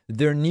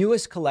 Their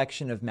newest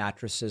collection of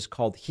mattresses,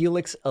 called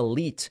Helix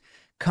Elite,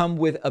 come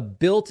with a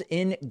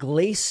built-in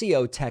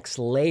Glaciotex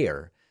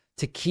layer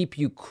to keep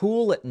you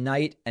cool at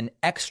night, an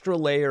extra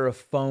layer of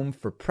foam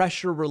for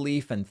pressure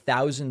relief, and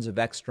thousands of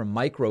extra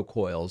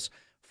microcoils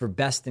for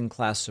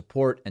best-in-class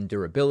support and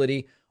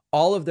durability.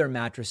 All of their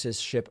mattresses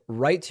ship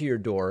right to your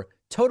door,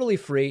 totally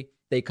free.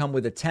 They come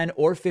with a 10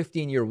 or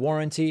 15-year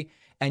warranty,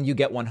 and you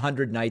get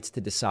 100 nights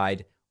to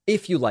decide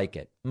if you like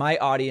it. My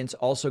audience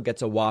also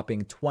gets a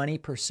whopping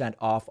 20%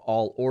 off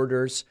all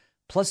orders,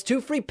 plus 2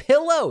 free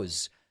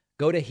pillows.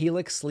 Go to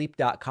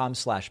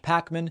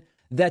helixsleep.com/Pacman.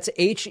 That's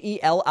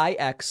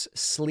HELIX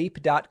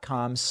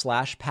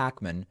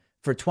sleep.com/Pacman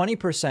for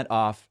 20%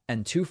 off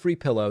and 2 free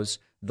pillows.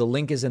 The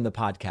link is in the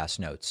podcast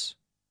notes.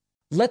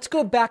 Let's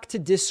go back to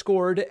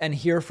Discord and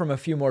hear from a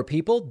few more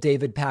people.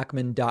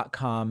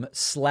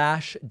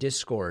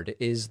 davidpacman.com/Discord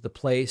is the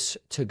place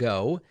to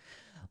go.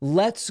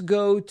 Let's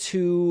go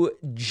to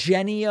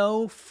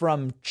Genio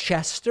from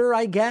Chester,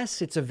 I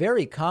guess. It's a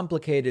very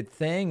complicated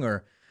thing,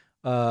 or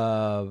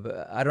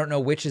I don't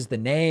know which is the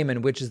name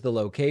and which is the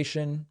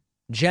location.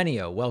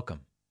 Genio,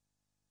 welcome.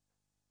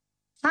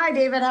 Hi,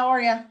 David. How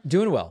are you?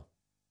 Doing well.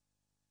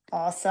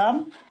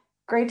 Awesome.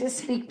 Great to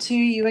speak to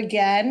you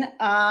again.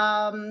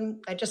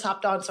 I just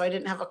hopped on, so I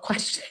didn't have a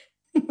question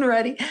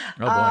ready.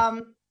 Oh,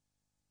 boy.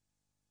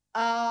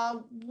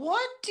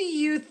 What do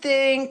you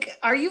think?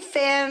 Are you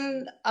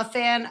a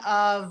fan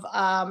of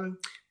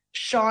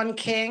Sean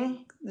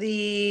King,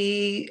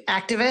 the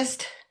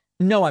activist?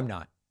 No, I'm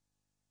not.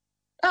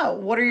 Oh,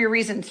 what are your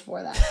reasons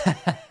for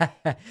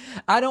that?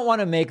 I don't want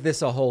to make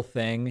this a whole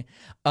thing.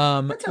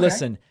 That's okay.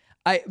 Listen,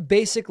 I'm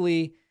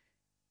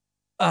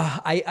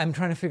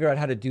trying to figure out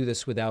how to do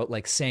this without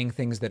saying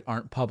things that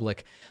aren't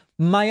public.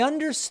 My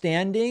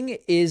understanding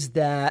is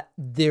that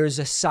there's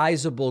a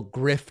sizable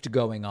grift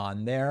going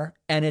on there,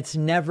 and it's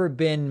never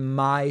been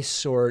my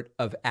sort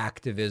of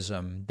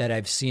activism that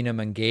I've seen him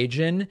engage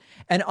in.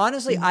 And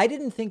honestly, I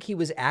didn't think he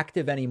was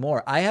active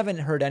anymore. I haven't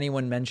heard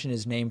anyone mention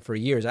his name for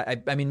years.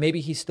 I mean, maybe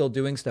he's still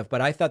doing stuff,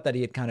 but I thought that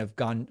he had kind of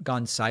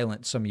gone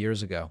silent some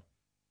years ago.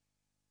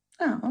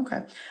 Oh,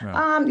 okay.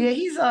 Right. Yeah,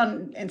 he's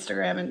on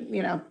Instagram, and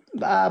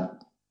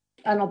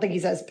I don't think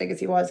he's as big as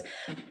he was,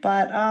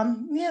 but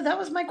yeah, that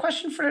was my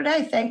question for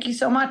today. Thank you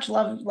so much.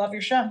 Love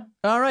your show.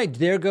 All right,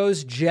 there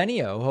goes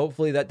Genio.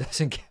 Hopefully that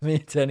doesn't get me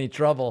into any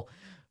trouble.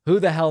 Who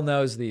the hell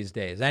knows these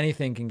days?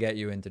 Anything can get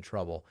you into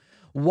trouble.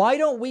 Why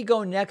don't we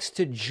go next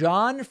to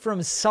John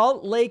from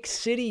Salt Lake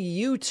City,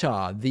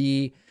 Utah,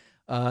 the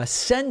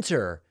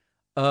center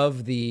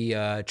of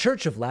the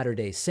Church of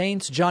Latter-day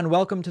Saints. John,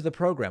 welcome to the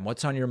program.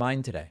 What's on your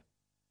mind today?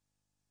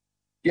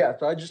 Yeah,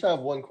 so I just have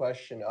one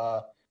question.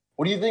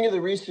 What do you think of the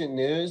recent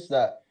news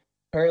that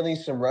apparently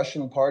some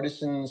Russian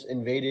partisans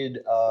invaded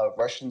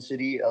Russian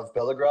city of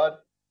Belgrade?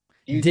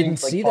 Do you Didn't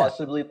think see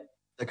possibly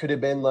there could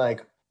have been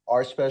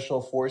our special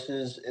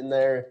forces in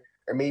there,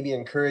 or maybe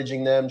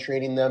encouraging them,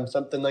 training them,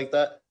 something like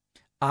that?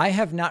 I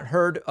have not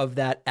heard of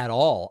that at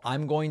all.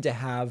 I'm going to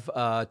have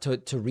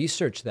to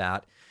research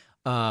that.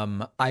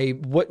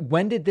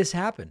 When did this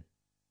happen?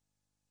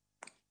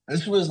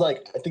 This was I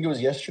think it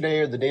was yesterday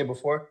or the day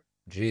before.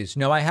 Jeez.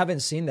 No, I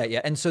haven't seen that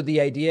yet. And so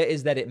the idea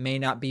is that it may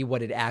not be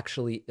what it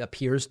actually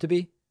appears to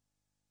be?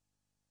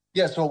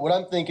 Yeah, so what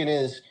I'm thinking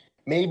is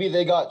maybe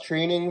they got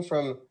training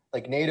from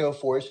NATO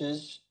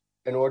forces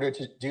in order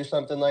to do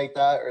something like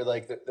that, or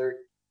they're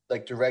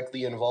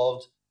directly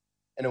involved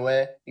in a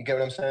way. You get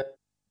what I'm saying?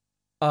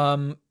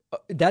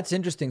 That's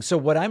interesting. So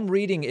what I'm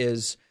reading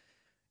is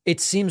it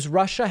seems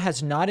Russia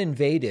has not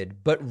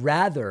invaded, but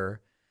rather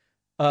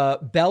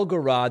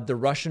Belgorod, the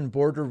Russian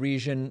border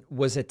region,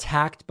 was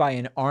attacked by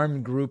an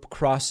armed group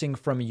crossing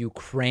from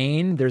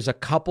Ukraine. There's a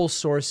couple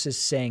sources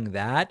saying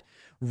that.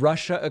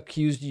 Russia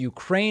accused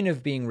Ukraine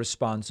of being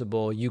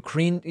responsible.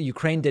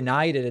 Ukraine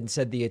denied it and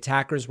said the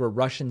attackers were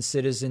Russian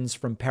citizens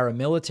from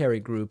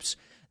paramilitary groups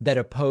that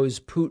oppose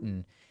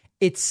Putin.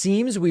 It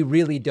seems we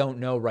really don't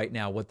know right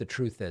now what the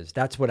truth is.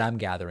 That's what I'm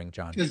gathering,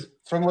 John. Because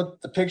from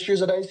what the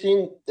pictures that I've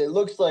seen, it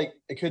looks like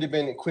it could have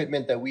been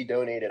equipment that we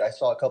donated. I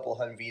saw a couple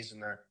Humvees in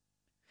there.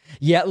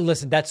 Yeah,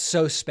 listen, that's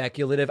so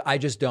speculative. I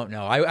just don't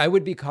know. I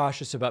would be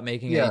cautious about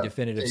making any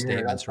definitive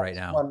statements right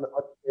now.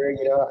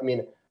 I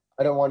mean,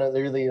 I don't want to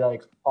really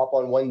like hop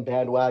on one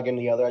bandwagon or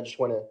the other. I just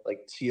want to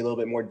like see a little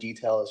bit more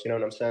details. You know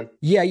what I'm saying?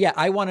 Yeah.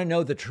 I want to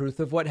know the truth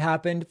of what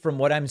happened. From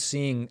what I'm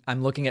seeing,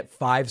 I'm looking at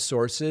 5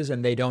 sources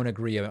and they don't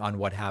agree on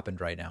what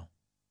happened right now.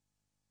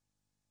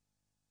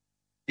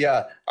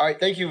 Yeah. All right.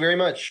 Thank you very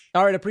much.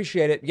 All right.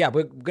 Appreciate it. Yeah,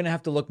 we're going to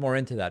have to look more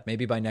into that.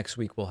 Maybe by next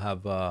week we'll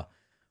have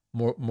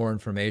more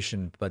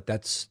information, but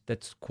that's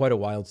quite a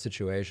wild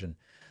situation.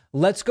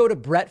 Let's go to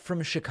Brett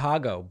from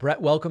Chicago.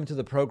 Brett, welcome to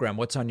the program.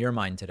 What's on your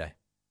mind today?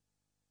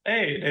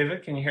 Hey,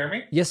 David, can you hear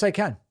me? Yes, I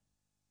can.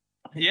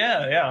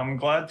 Yeah. I'm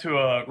glad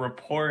to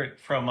report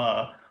from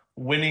a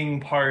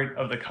winning part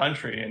of the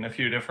country in a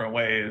few different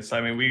ways.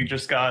 I mean, we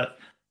just got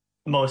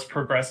the most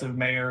progressive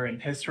mayor in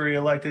history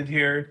elected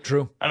here.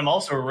 True. And I'm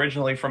also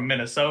originally from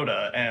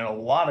Minnesota, and a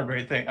lot of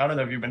great things. I don't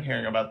know if you've been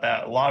hearing about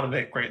that. A lot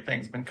of great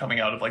things have been coming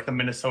out of like the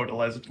Minnesota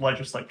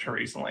legislature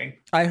recently.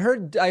 I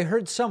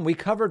heard some. We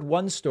covered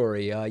one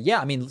story.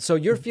 Yeah, I mean, so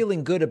you're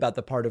feeling good about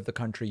the part of the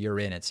country you're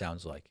in, it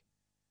sounds like.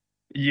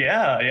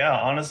 Yeah.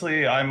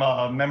 Honestly, I'm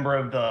a member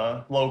of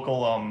the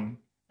local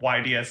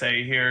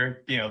YDSA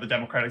here, the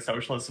Democratic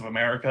Socialists of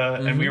America,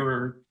 and we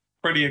were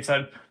pretty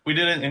excited. We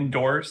didn't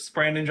endorse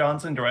Brandon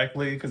Johnson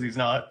directly because he's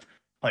not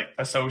like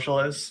a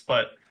socialist,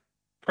 but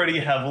pretty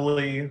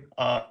heavily,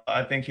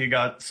 I think he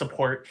got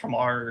support from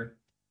our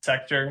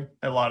sector.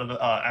 A lot of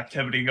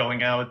activity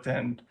going out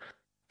and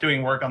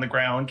doing work on the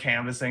ground,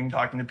 canvassing,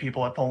 talking to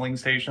people at polling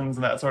stations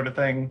and that sort of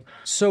thing.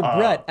 So,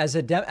 Brett, as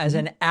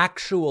an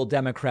actual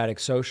Democratic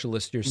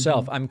Socialist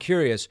yourself, I'm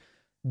curious,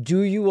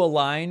 do you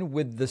align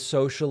with the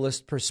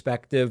socialist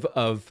perspective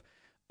of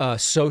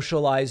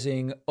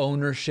socializing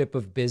ownership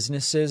of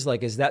businesses?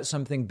 Like, is that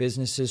something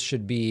businesses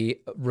should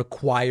be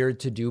required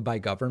to do by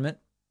government?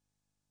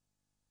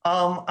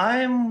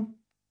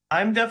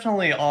 I'm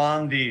definitely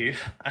on the,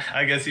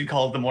 I guess you'd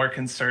call it the more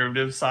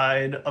conservative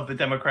side of the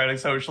Democratic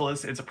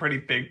Socialists. It's a pretty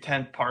big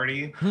tent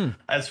party.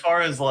 As far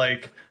as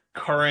like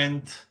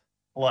current,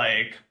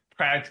 like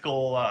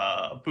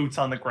practical boots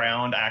on the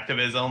ground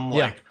activism,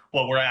 like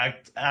what we're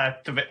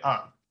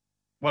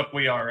what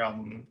we are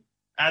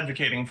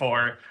advocating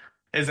for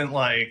isn't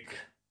like,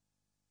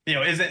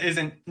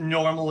 isn't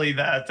normally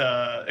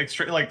that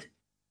extreme, like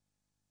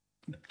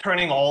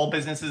turning all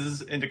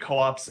businesses into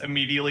co-ops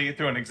immediately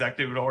through an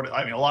executive order.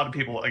 I mean, a lot of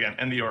people, again,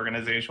 in the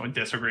organization would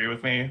disagree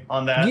with me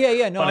on that.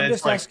 Yeah. No, I'm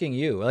just asking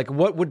you, like,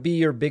 what would be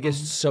your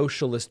biggest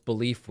socialist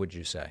belief, would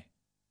you say?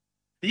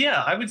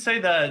 Yeah, I would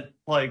say that,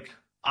 like,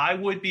 I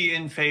would be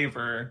in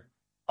favor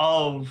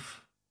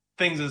of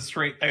things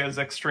as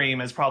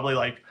extreme as probably,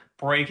 like,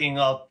 breaking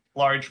up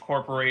large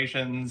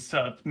corporations,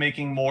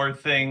 making more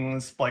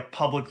things, like,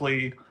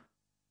 publicly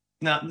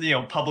owned,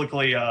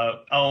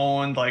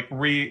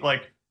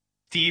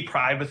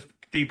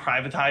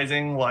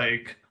 deprivatizing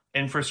like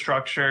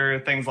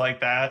infrastructure, things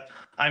like that.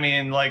 I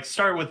mean, like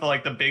start with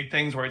like the big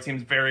things where it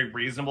seems very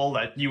reasonable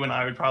that you and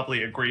I would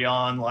probably agree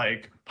on,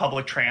 like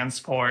public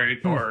transport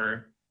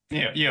or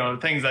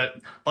things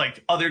that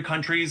like other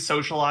countries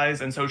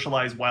socialize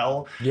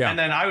well. Yeah. And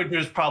then I would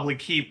just probably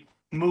keep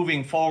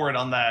moving forward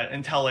on that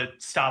until it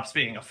stops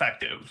being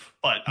effective.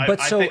 I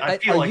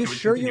feel are you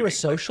sure you're a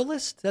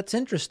socialist? That's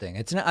interesting.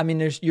 It's not. I mean,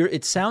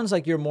 it sounds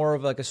like you're more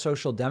of like a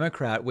social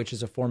democrat, which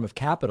is a form of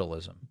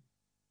capitalism.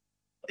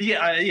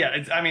 Yeah.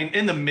 I mean,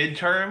 in the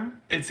midterm,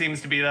 it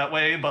seems to be that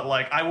way. But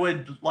like, I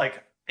would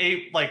like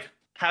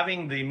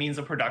having the means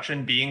of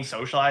production being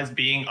socialized,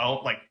 being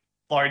owned, like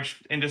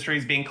large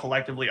industries being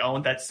collectively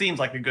owned. That seems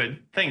like a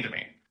good thing to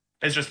me.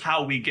 It's just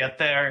how we get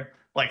there.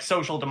 Like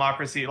social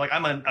democracy, like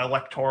I'm an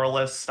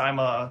electoralist. I'm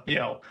a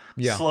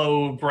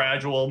slow,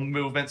 gradual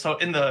movement. So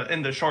in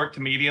the short to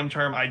medium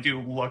term, I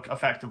do look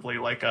effectively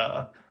like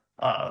a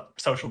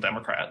social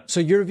democrat. So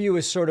your view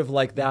is sort of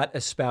like that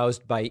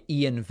espoused by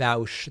Ian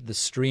Vaush, the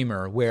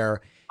streamer,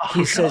 where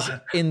he says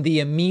in the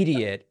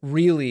immediate,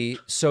 really,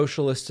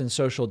 socialists and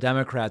social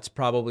democrats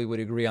probably would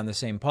agree on the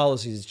same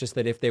policies. It's just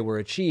that if they were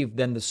achieved,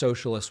 then the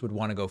socialists would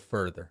want to go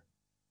further.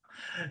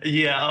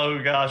 Yeah.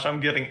 Oh gosh,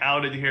 I'm getting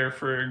outed here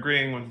for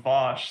agreeing with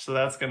Vosh. So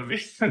that's gonna be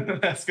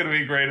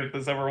great if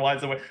this ever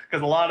winds away,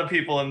 because a lot of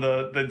people in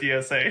the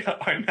DSA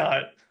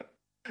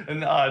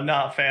are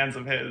not fans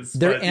of his.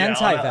 They're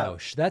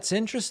anti-Vaush. That's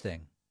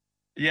interesting.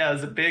 Yeah,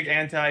 there's a big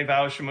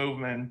anti-Vaush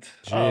movement.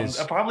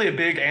 Probably a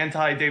big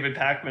anti-David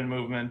Pakman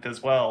movement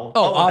as well.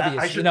 Oh,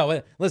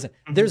 obviously. Listen,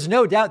 there's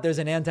no doubt there's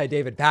an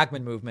anti-David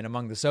Pakman movement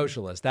among the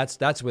socialists.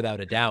 That's without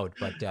a doubt.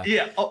 But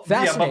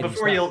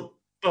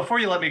but before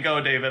you let me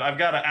go, David, I've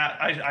got to.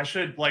 I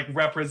should like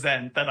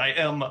represent that I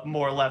am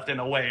more left in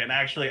a way, and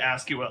actually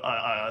ask you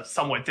a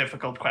somewhat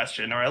difficult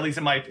question, or at least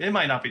it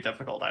might not be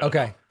difficult. I don't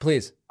know.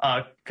 Please.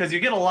 Because you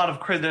get a lot of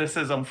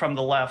criticism from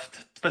the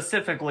left,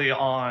 specifically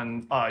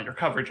on your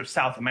coverage of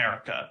South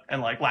America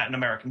and like Latin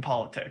American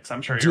politics.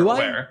 I'm sure you're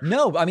aware.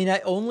 No, I mean,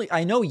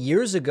 I know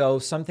years ago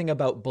something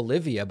about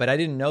Bolivia, but I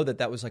didn't know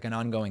that was like an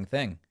ongoing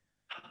thing.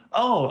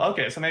 Oh,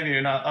 okay. So maybe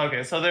you're not.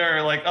 Okay. So there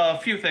are like a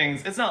few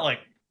things. It's not like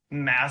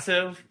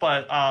massive,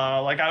 but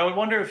like I would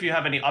wonder if you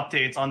have any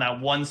updates on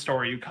that one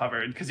story you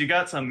covered, because you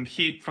got some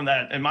heat from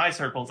that in my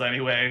circles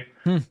anyway.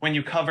 When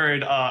you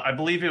covered, I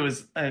believe it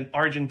was in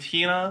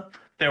Argentina,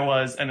 there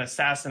was an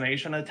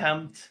assassination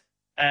attempt,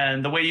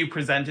 and the way you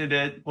presented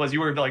it was you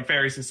were like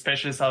very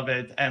suspicious of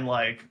it, and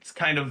like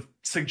kind of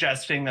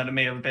suggesting that it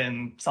may have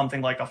been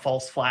something like a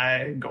false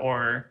flag,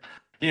 or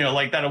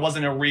like that it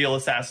wasn't a real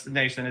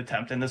assassination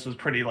attempt, and this was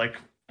pretty like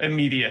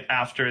immediate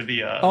after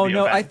the no,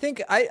 event. I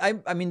think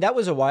I mean that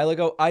was a while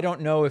ago. I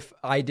don't know if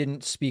I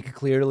didn't speak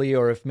clearly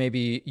or if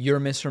maybe you're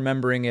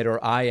misremembering it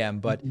or I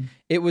am, but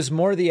it was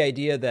more the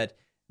idea that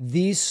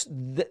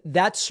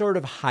that sort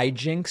of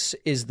hijinks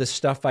is the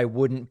stuff I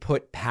wouldn't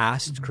put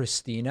past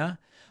Christina.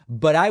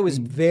 But I was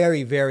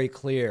very, very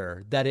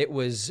clear that it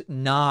was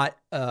not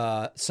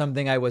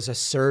something I was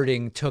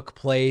asserting took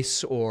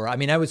place, or I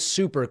mean, I was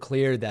super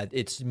clear that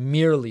it's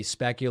merely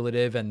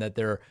speculative and that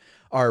there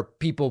are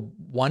people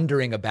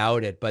wondering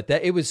about it, but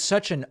that it was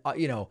such an,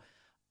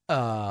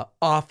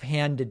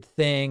 offhanded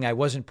thing. I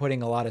wasn't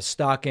putting a lot of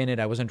stock in it.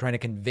 I wasn't trying to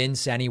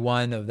convince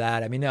anyone of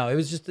that. I mean, no, it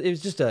was just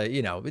it's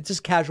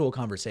just casual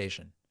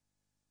conversation.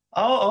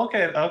 Oh,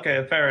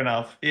 okay, fair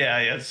enough.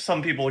 Yeah.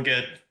 Some people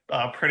get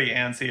pretty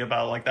antsy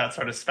about like that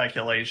sort of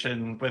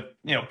speculation with,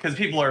 because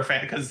people are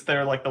because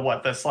they're like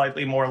the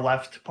slightly more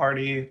left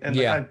party in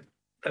the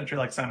country,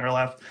 like center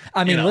left.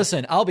 I mean,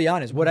 listen, I'll be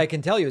honest. What I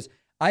can tell you is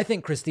I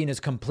think Christina's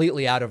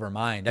completely out of her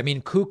mind. I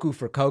mean, cuckoo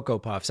for Cocoa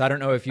Puffs. I don't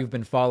know if you've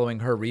been following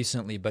her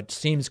recently, but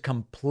seems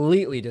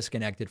completely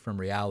disconnected from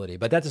reality.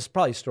 But that's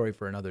probably a story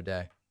for another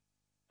day.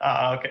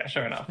 Okay,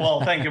 sure enough.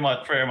 Well, thank you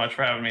very much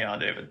for having me on,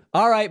 David.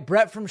 All right,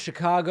 Brett from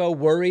Chicago,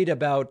 worried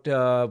about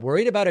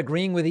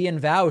agreeing with Ian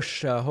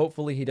Vaush.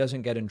 Hopefully he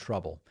doesn't get in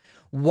trouble.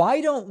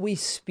 Why don't we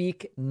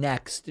speak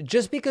next?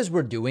 Just because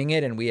we're doing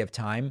it and we have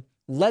time,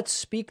 let's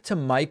speak to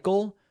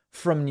Michael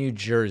from New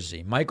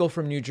Jersey. Michael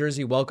from New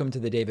Jersey, welcome to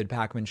the David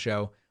Pakman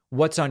Show.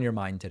 What's on your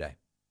mind today?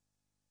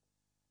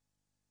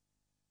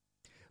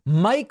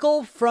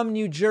 Michael from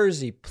New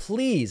Jersey,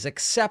 please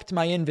accept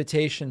my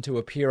invitation to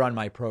appear on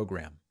my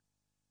program.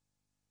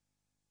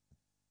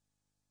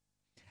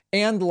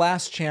 And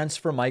last chance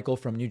for Michael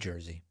from New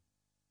Jersey.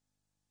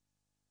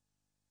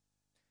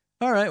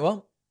 All right,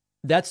 well,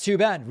 that's too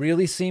bad.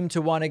 Really seemed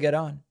to want to get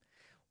on.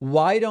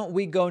 Why don't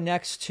we go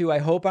next to, I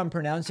hope I'm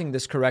pronouncing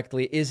this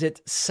correctly, is it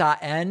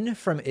Saen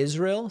from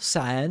Israel?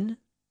 Saen?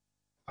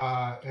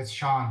 It's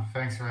Sean.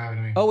 Thanks for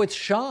having me. Oh, it's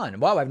Sean.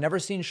 Wow, I've never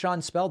seen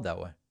Sean spelled that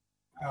way.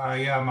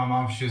 Yeah, my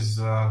mom, she's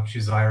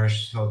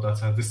Irish, so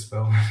that's how this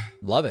spelled.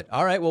 Love it.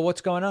 All right, well,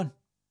 what's going on?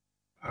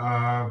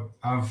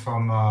 I'm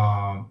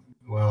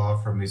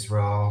from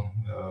Israel.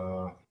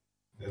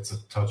 It's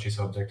a touchy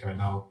subject right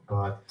now,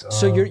 but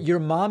so your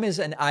mom is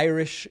an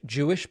Irish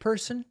Jewish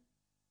person?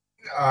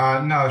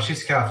 No,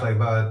 she's Catholic,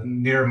 but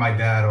neither my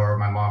dad or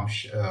my mom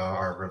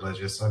are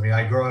religious. I mean,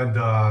 I grew up in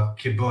the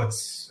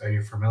kibbutz. Are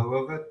you familiar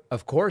with it?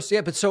 Of course, yeah.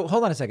 But so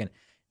hold on a second.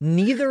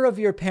 Neither of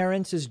your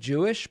parents is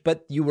Jewish,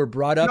 but you were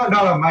brought up.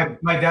 No.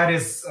 My dad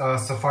is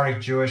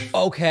Sephardic Jewish.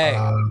 Okay.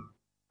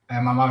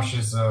 And my mom,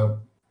 she's a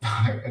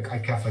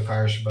Catholic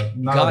Irish, but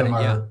none of them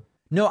are. Yeah.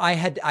 No, I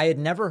had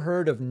never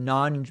heard of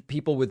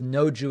people with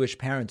no Jewish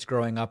parents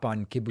growing up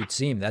on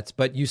kibbutzim.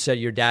 But you said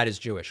your dad is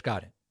Jewish.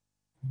 Got it.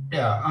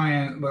 Yeah, I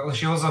mean, well,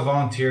 she was a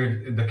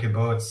volunteer in the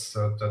kibbutz,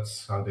 so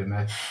that's how they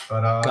met.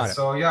 But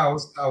so yeah,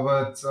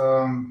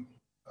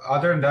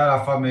 other than that,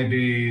 I thought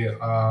maybe if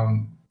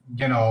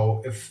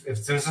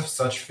there's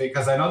such thing,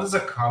 because I know there's a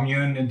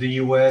commune in the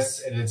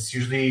U.S. and it's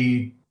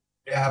usually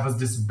it has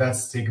this bad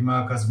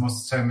stigma because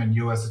most of the time in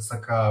U.S. it's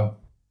like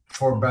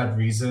for bad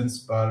reasons.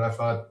 But I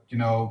thought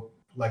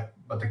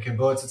but the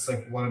kibbutz, it's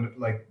like one of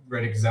the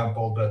great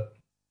example that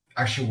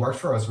actually worked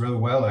for us really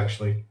well.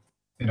 Actually,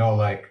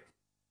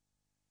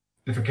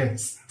 if we can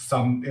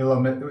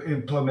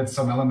implement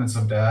some elements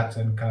of that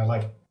and kind of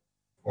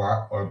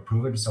or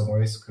improve it in some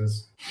ways,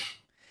 because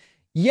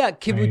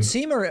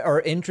kibbutzim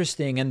are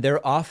interesting, and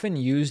they're often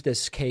used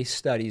as case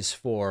studies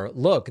for,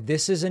 look,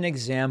 this is an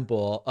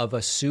example of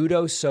a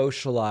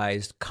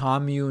pseudo-socialized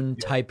commune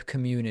type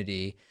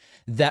community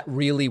that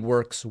really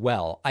works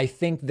well. I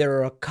think there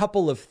are a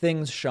couple of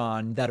things,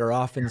 Sean, that are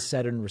often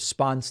said in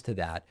response to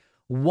that.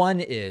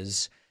 One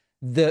is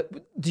do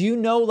you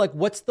know,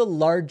 what's the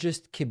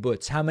largest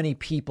kibbutz? How many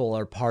people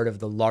are part of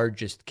the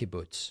largest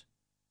kibbutz?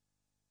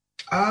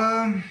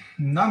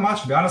 Not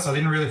much, to be honest. I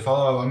didn't really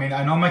follow. I mean,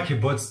 I know my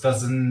kibbutz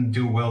doesn't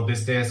do well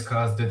these days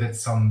because they did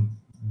some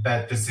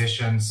bad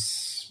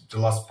decisions the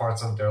last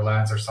parts of their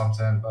lands or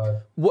something.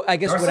 But well, I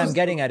guess what I'm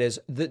getting at is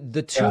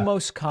the two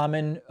most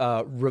common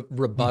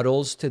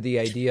rebuttals to the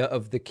idea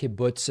of the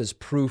kibbutz as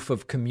proof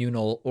of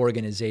communal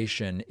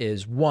organization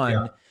is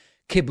one,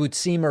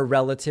 kibbutzim are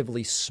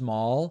relatively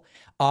small,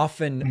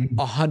 often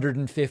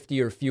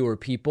 150 or fewer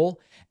people.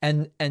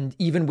 And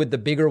even with the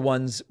bigger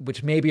ones,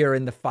 which maybe are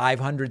in the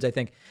 500s, I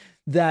think,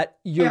 that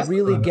you're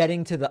really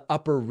getting to the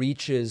upper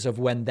reaches of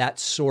when that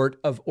sort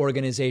of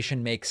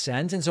organization makes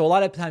sense. And so a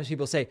lot of times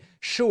people say,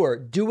 sure,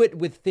 do it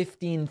with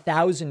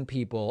 15,000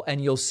 people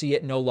and you'll see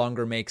it no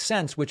longer makes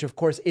sense, which of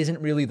course isn't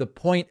really the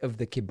point of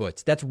the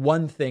kibbutz. That's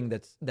one thing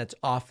that's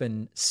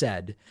often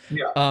said.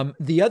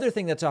 The other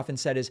thing that's often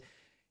said is,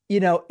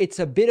 it's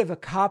a bit of a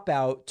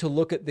cop-out to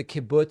look at the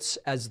kibbutz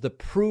as the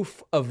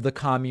proof of the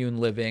commune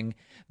living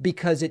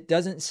because it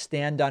doesn't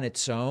stand on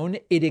its own.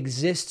 It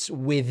exists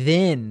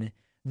within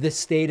the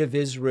state of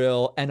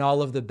Israel and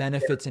all of the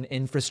benefits and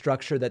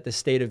infrastructure that the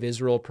state of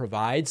Israel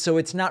provides. So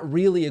it's not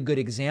really a good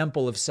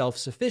example of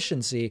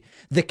self-sufficiency.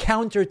 The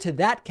counter to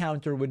that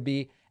counter would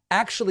be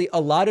actually a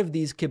lot of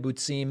these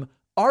kibbutzim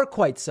are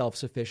quite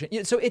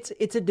self-sufficient. So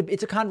it's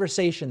a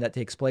conversation that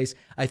takes place.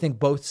 I think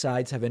both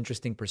sides have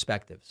interesting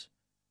perspectives.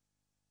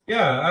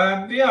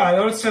 I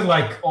would say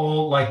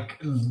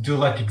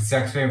do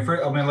exact same. I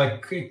mean,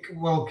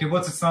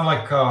 kibbutz. It's not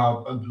like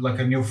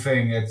a new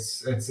thing.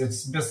 It's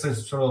just a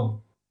sort of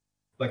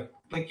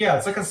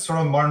it's like a sort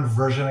of modern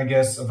version, I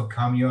guess, of a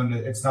commune.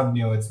 It's not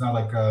new. It's not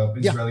like a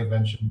Israeli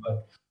invention,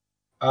 but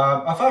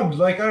I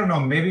thought I don't know,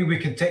 maybe we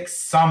could take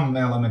some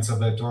elements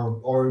of it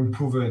or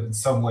improve it in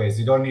some ways.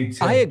 You don't need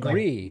to. I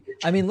agree.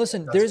 I mean,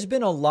 listen, there's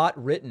been a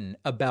lot written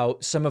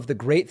about some of the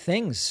great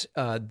things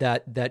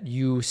that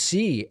you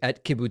see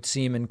at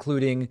kibbutzim,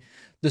 including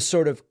the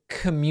sort of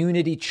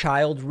community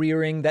child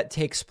rearing that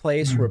takes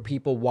place where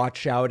people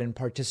watch out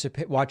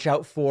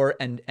for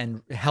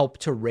and help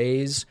to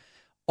raise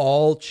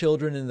all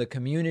children in the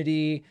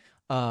community.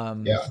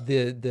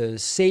 The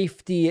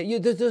safety.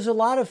 There's a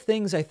lot of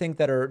things I think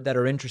that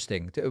are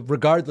interesting,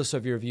 regardless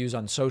of your views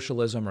on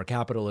socialism or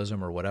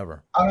capitalism or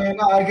whatever. I mean,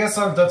 I guess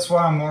that's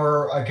why I'm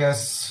more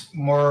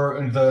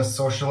in the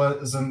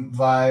socialism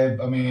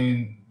vibe. I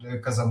mean,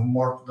 because I'm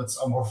more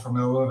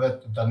familiar with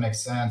it. If that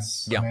makes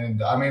sense. Yeah.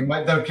 I mean,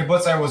 the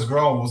kibbutz I was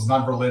growing was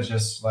not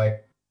religious.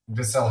 Like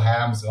they sell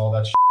hams and all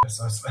that shit.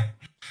 So it's like.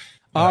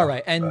 All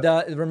right. And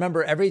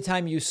remember, every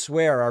time you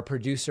swear, our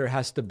producer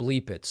has to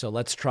bleep it. So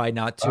let's try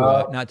not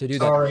to do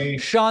sorry.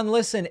 that. Sean,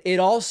 listen, it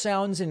all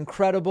sounds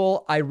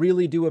incredible. I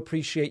really do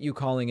appreciate you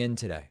calling in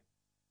today.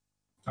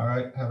 All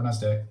right. Have a nice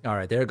day. All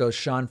right. There goes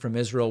Sean from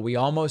Israel. We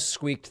almost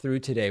squeaked through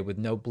today with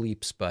no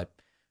bleeps, but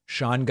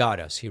Sean got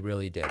us. He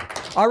really did.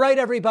 All right,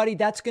 everybody.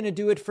 That's going to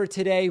do it for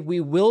today.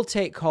 We will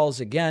take calls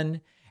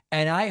again.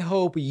 And I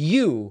hope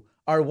you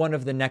are one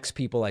of the next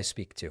people I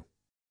speak to.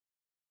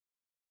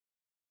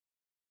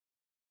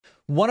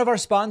 One of our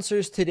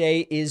sponsors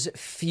today is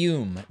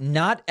Fume.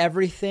 Not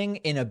everything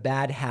in a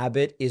bad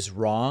habit is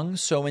wrong.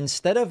 So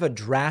instead of a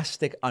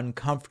drastic,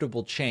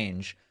 uncomfortable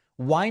change,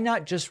 why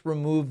not just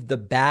remove the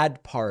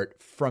bad part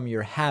from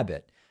your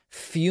habit?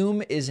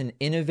 Fume is an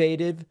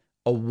innovative,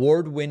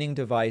 award-winning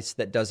device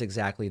that does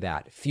exactly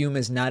that. Fume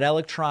is not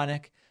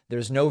electronic.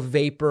 There's no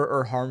vapor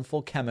or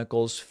harmful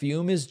chemicals.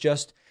 Fume is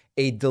just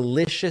a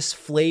delicious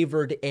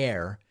flavored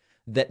air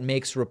that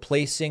makes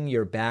replacing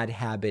your bad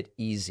habit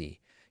easy.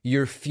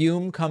 Your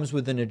Fume comes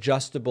with an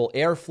adjustable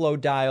airflow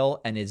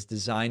dial and is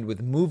designed with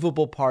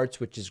movable parts,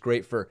 which is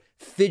great for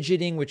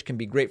fidgeting, which can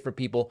be great for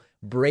people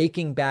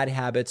breaking bad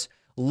habits.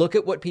 Look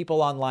at what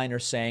people online are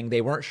saying. They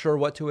weren't sure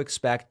what to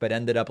expect, but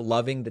ended up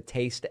loving the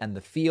taste and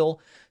the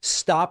feel.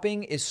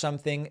 Stopping is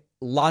something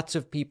lots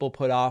of people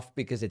put off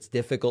because it's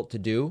difficult to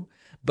do,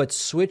 but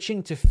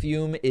switching to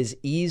Fume is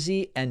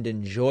easy and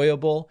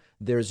enjoyable.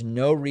 There's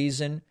no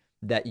reason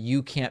that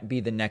you can't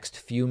be the next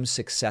Fume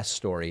success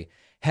story.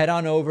 Head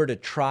on over to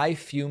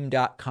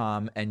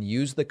tryfume.com and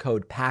use the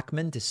code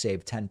PACMAN to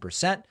save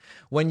 10%.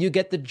 When you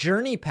get the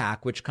Journey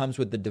Pack, which comes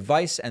with the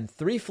device and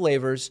 3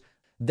 flavors,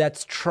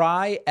 that's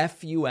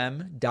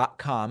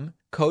tryfum.com.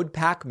 Code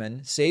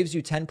PACMAN saves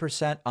you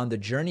 10% on the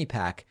Journey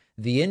Pack.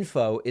 The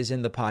info is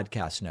in the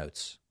podcast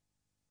notes.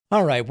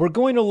 All right, we're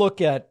going to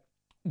look at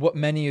what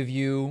many of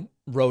you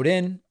wrote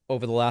in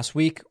over the last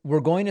week.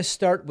 We're going to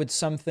start with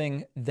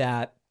something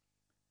that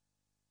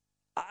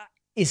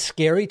is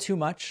scary too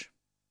much.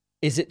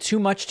 Is it too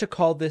much to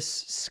call this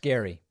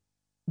scary?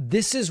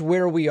 This is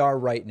where we are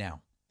right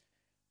now.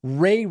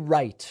 Ray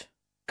Wright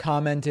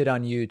commented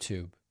on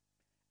YouTube,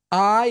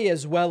 I,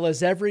 as well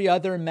as every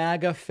other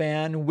MAGA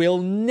fan, will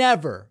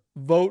never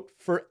vote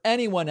for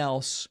anyone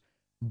else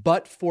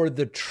but for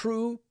the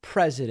true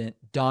president,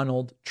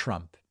 Donald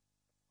Trump.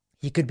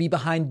 He could be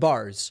behind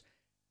bars,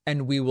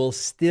 and we will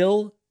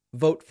still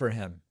vote for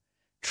him.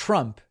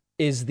 Trump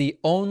is the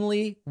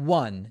only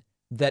one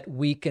that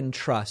we can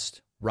trust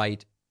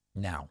right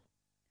now.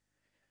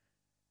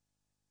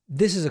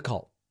 This is a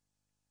cult.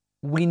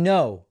 We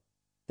know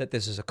that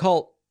this is a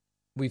cult.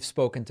 We've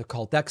spoken to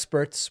cult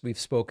experts. We've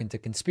spoken to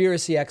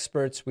conspiracy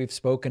experts. We've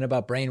spoken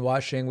about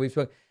brainwashing.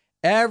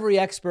 Every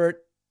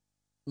expert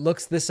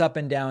looks this up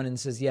and down and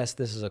says, yes,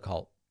 this is a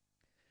cult.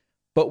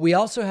 But we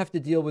also have to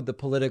deal with the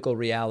political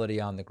reality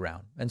on the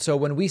ground. And so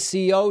when we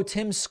see,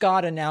 Tim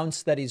Scott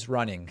announced that he's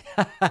running.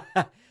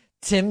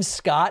 Tim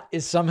Scott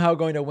is somehow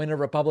going to win a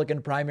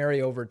Republican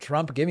primary over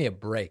Trump. Give me a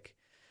break.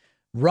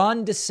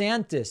 Ron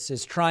DeSantis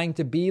is trying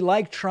to be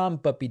like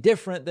Trump, but be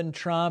different than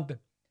Trump.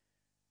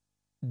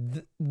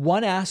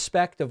 One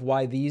aspect of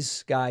why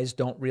these guys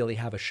don't really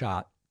have a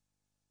shot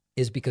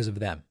is because of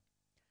them.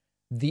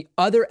 The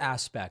other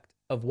aspect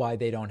of why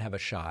they don't have a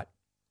shot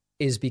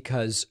is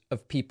because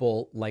of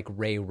people like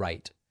Ray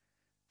Wright.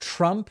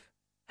 Trump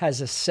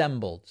has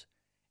assembled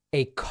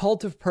a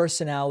cult of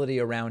personality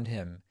around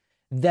him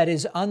that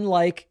is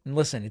unlike, and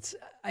listen,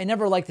 I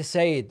never like to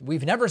say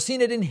we've never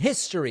seen it in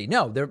history.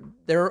 No,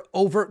 they're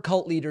overt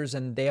cult leaders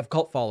and they have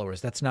cult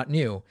followers. That's not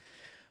new.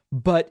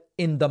 But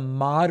in the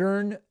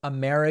modern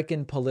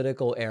American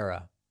political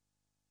era,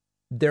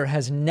 there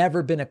has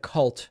never been a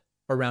cult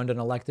around an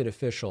elected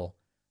official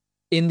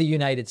in the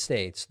United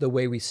States the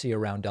way we see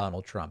around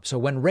Donald Trump. So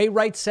when Ray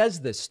Wright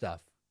says this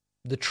stuff,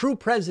 the true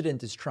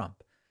president is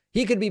Trump.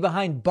 He could be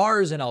behind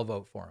bars and I'll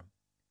vote for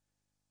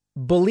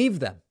him. Believe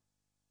them,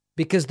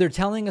 because they're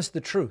telling us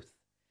the truth.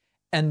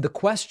 And the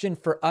question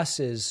for us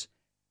is,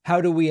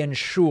 how do we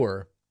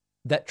ensure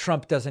that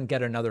Trump doesn't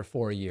get another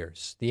 4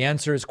 years? The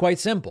answer is quite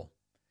simple,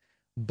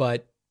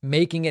 but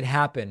making it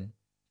happen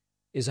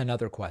is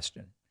another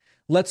question.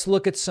 Let's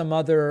look at some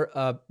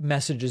other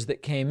messages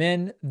that came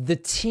in. The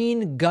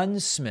Teen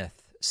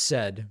Gunsmith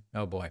said,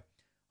 oh boy,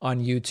 on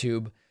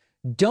YouTube,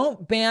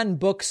 don't ban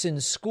books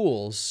in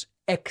schools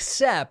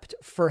except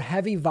for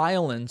heavy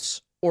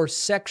violence or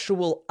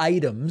sexual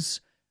items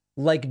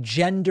like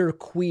gender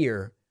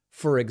queer,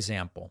 for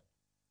example.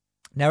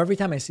 Now, every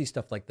time I see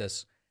stuff like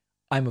this,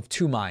 I'm of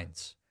two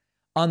minds.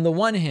 On the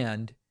one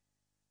hand,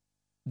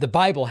 the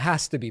Bible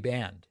has to be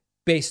banned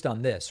based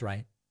on this,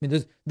 right? I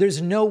mean,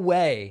 there's no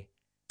way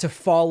to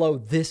follow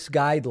this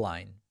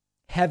guideline,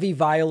 heavy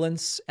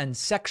violence and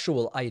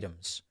sexual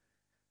items.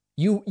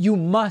 You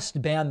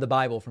must ban the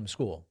Bible from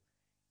school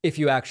if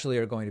you actually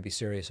are going to be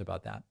serious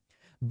about that.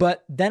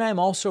 But then I'm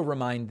also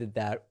reminded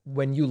that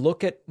when you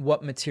look at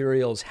what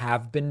materials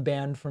have been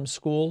banned from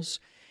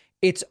schools,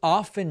 it's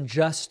often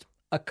just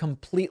a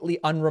completely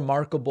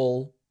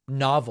unremarkable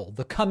novel,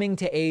 the coming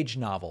to age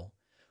novel,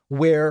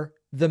 where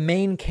the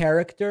main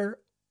character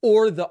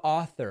or the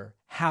author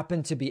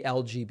happen to be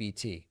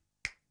LGBT.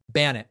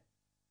 Ban it.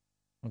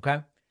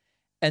 Okay?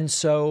 And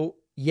so,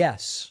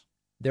 yes,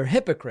 they're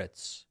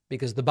hypocrites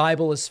because the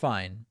Bible is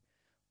fine,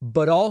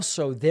 but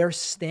also their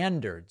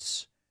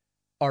standards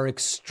are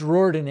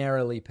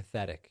extraordinarily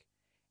pathetic.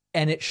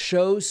 And it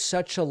shows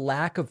such a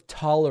lack of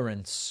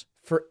tolerance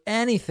for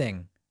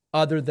anything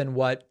other than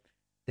what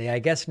they, I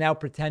guess, now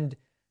pretend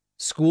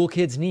school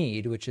kids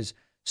need, which is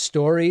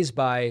stories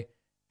by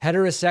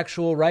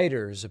heterosexual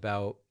writers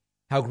about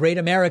how great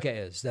America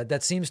is.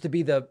 That seems to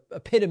be the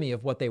epitome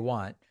of what they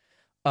want.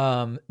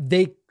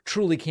 They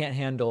truly can't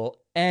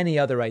handle any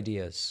other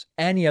ideas,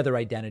 any other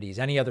identities,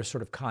 any other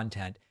sort of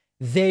content.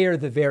 They are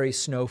the very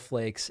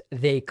snowflakes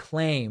they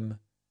claim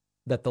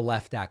that the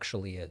left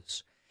actually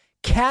is.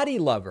 Caddy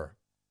Lover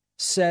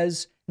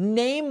says,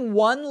 name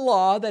one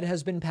law that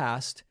has been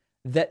passed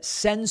that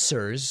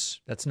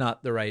censors, that's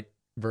not the right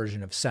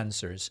version of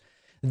censors,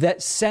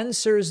 that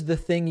censors the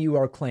thing you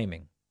are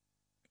claiming.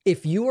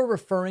 If you are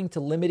referring to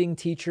limiting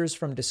teachers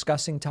from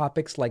discussing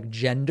topics like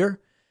gender,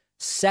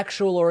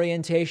 sexual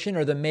orientation,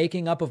 or the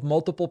making up of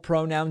multiple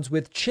pronouns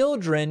with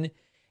children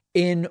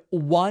in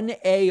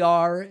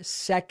 1AR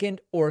second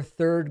or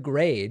third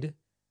grade,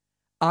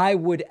 I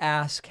would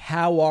ask,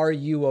 how are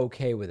you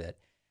okay with it?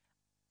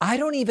 I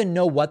don't even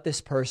know what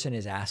this person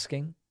is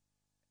asking.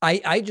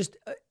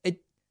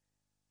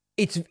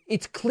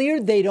 It's clear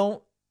they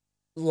don't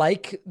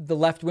like the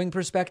left-wing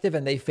perspective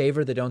and they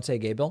favor the Don't Say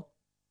Gay bill.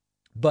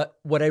 But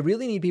what I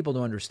really need people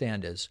to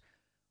understand is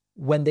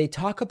when they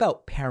talk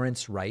about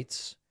parents'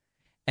 rights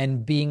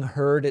and being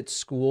heard at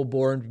school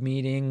board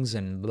meetings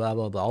and blah,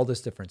 blah, blah, all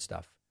this different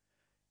stuff,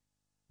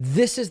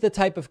 this is the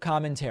type of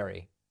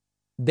commentary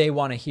they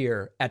want to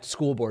hear at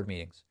school board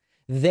meetings.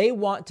 They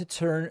want to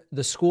turn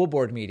the school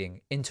board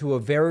meeting into a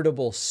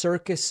veritable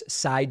circus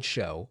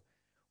sideshow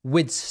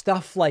with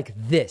stuff like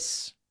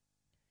this.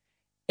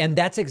 And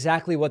that's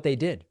exactly what they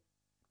did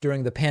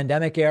during the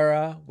pandemic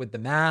era with the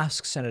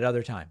masks and at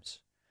other times.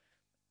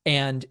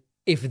 And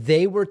if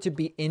they were to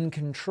be in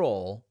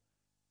control,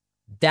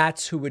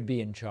 that's who would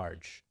be in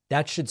charge.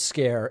 That should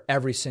scare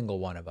every single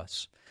one of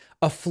us.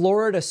 A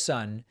Florida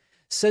son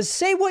says,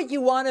 say what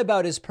you want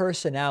about his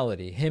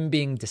personality, him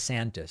being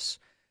DeSantis.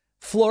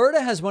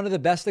 Florida has one of the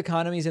best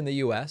economies in the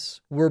U.S.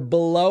 We're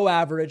below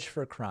average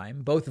for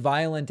crime, both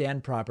violent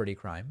and property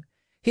crime.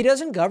 He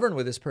doesn't govern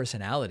with his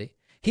personality.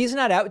 He's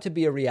not out to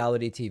be a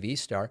reality TV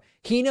star.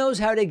 He knows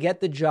how to get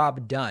the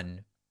job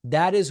done.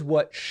 That is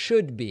what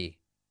should be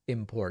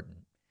important.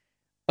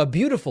 A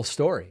beautiful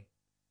story,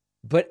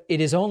 but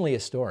it is only a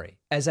story.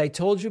 As I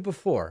told you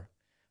before,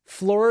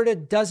 Florida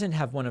doesn't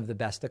have one of the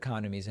best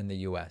economies in the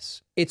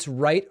US. It's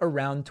right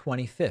around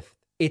 25th.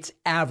 It's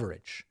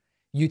average.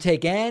 You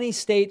take any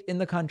state in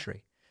the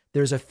country,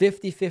 there's a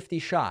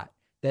 50-50 shot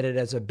that it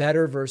has a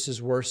better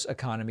versus worse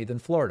economy than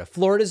Florida.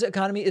 Florida's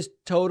economy is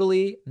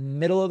totally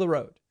middle of the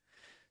road.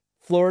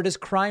 Florida's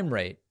crime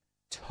rate,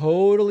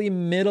 totally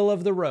middle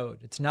of the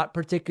road. It's not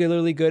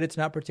particularly good. It's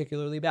not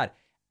particularly bad.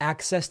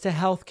 Access to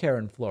healthcare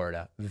in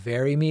Florida,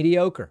 very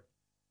mediocre.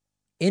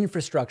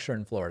 Infrastructure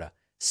in Florida,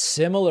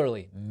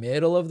 similarly,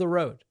 middle of the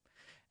road.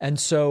 And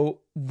so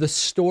the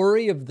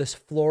story of this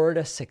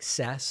Florida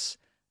success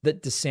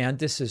that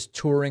DeSantis is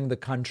touring the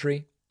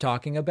country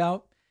talking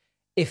about,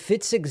 if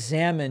it's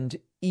examined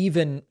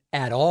even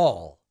at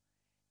all,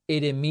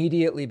 it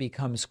immediately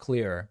becomes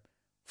clear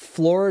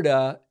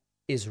Florida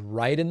is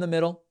right in the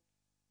middle,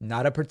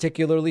 not a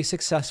particularly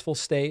successful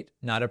state,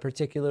 not a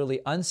particularly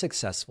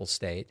unsuccessful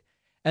state.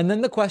 And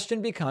then the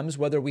question becomes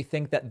whether we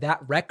think that that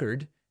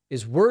record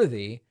is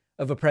worthy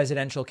of a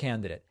presidential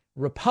candidate.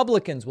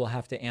 Republicans will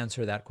have to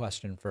answer that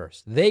question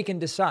first. They can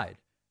decide,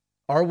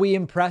 are we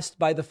impressed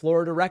by the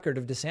Florida record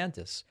of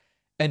DeSantis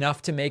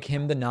enough to make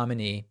him the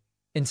nominee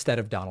instead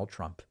of Donald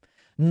Trump?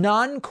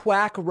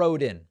 Non-Quack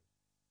wrote in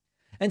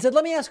and said,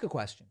 let me ask a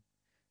question.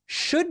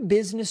 Should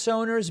business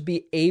owners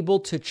be able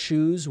to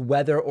choose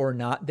whether or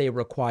not they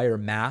require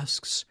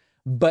masks,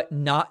 but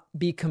not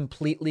be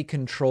completely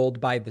controlled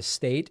by the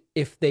state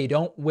if they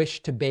don't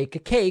wish to bake a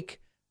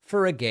cake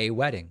for a gay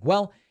wedding?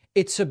 Well,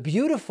 it's a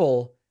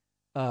beautiful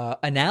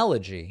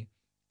analogy,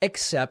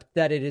 except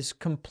that it is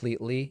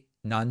completely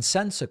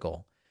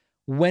nonsensical.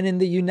 When in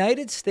the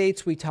United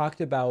States, we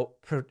talked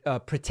about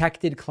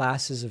protected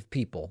classes of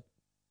people,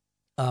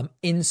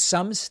 in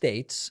some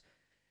states,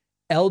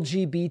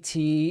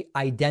 LGBT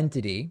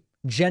identity,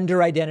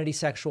 gender identity,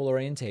 sexual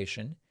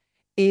orientation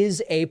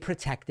is a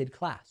protected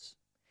class.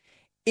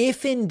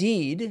 If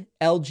indeed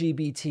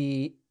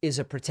LGBT is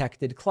a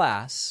protected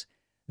class,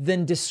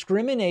 then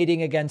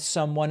discriminating against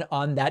someone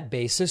on that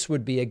basis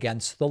would be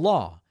against the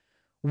law.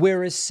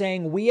 Whereas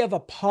saying we have a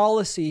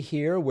policy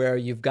here where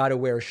you've got to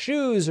wear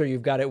shoes or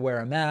you've got to wear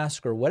a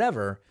mask or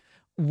whatever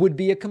would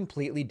be a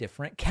completely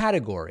different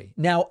category.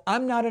 Now,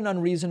 I'm not an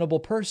unreasonable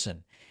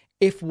person.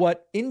 If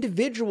what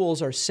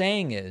individuals are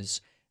saying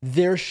is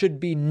there should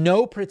be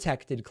no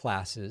protected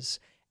classes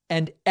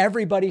and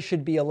everybody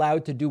should be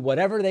allowed to do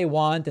whatever they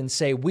want and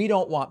say, we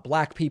don't want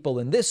black people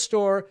in this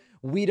store,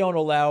 we don't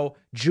allow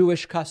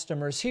Jewish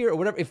customers here or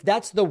whatever. If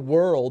that's the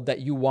world that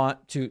you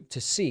want to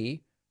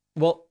see,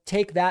 well,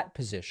 take that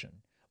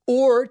position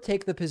or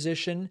take the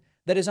position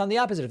that is on the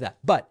opposite of that.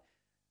 But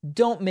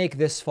don't make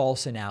this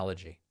false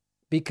analogy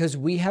because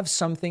we have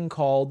something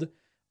called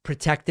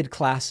protected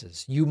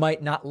classes. You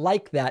might not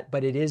like that,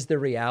 but it is the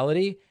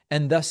reality.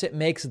 And thus it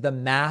makes the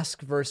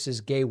mask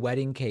versus gay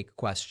wedding cake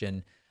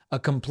question a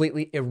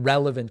completely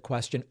irrelevant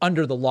question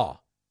under the law.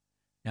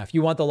 Now, if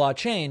you want the law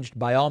changed,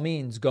 by all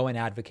means, go and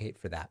advocate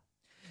for that.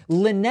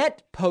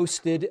 Lynette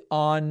posted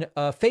on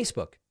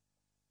Facebook,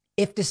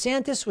 if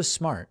DeSantis was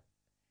smart,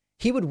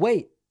 he would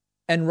wait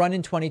and run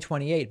in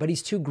 2028, but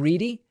he's too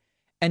greedy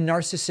and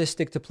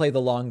narcissistic to play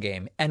the long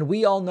game. And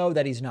we all know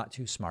that he's not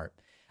too smart.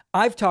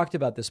 I've talked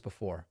about this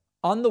before.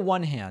 On the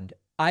one hand,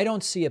 I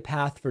don't see a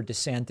path for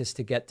DeSantis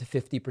to get to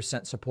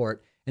 50%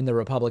 support in the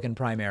Republican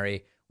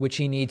primary, which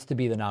he needs to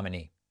be the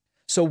nominee.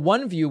 So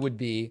one view would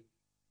be,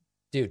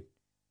 dude,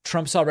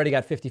 Trump's already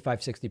got 55,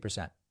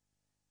 60%.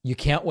 You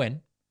can't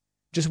win.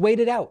 Just wait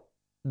it out.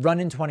 Run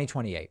in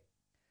 2028.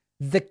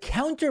 The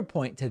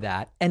counterpoint to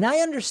that, and I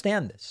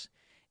understand this,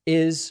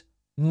 is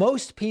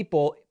most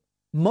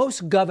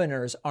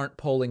governors aren't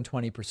polling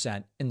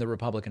 20% in the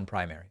Republican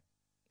primary.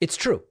 It's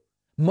true.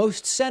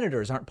 Most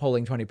senators aren't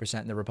polling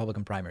 20% in the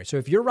Republican primary. So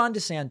if you're Ron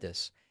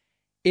DeSantis,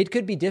 it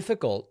could be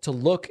difficult to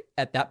look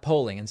at that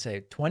polling and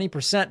say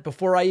 20%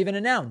 before I even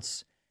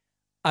announce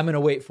I'm going to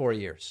wait 4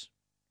 years.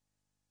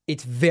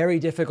 It's very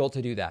difficult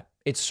to do that.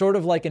 It's sort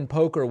of like in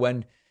poker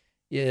when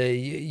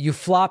you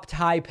flop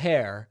tie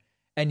pair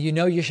and you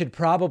know you should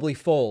probably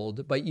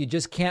fold, but you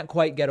just can't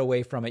quite get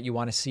away from it. You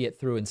want to see it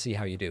through and see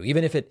how you do,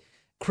 even if it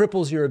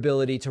cripples your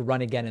ability to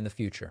run again in the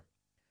future.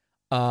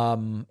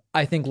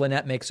 I think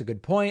Lynette makes a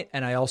good point,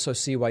 and I also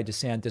see why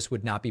DeSantis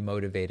would not be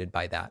motivated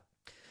by that.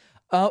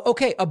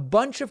 Okay, a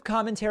bunch of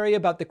commentary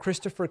about the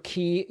Christopher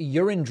Key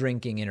urine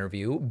drinking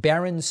interview.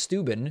 Baron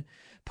Steuben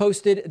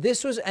posted,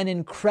 this was an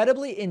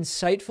incredibly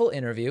insightful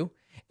interview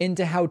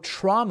into how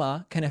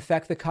trauma can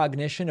affect the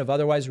cognition of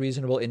otherwise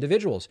reasonable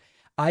individuals.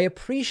 I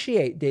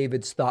appreciate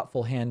David's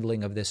thoughtful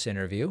handling of this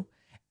interview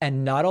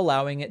and not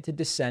allowing it to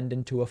descend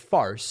into a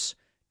farce,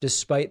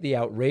 despite the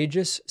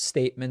outrageous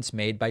statements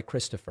made by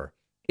Christopher.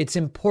 It's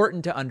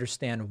important to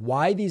understand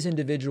why these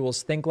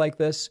individuals think like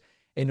this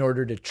in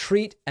order to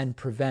treat and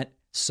prevent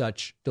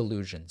such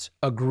delusions.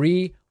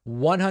 Agree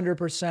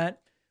 100%.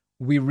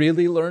 We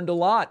really learned a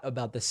lot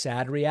about the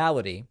sad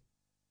reality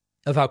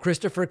of how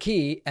Christopher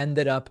Key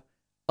ended up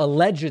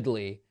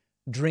allegedly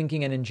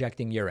drinking and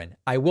injecting urine.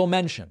 I will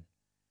mention,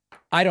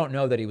 I don't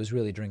know that he was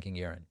really drinking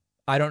urine.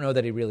 I don't know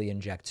that he really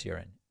injects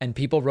urine. And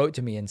people wrote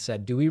to me and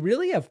said, do we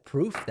really have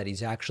proof that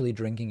he's actually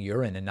drinking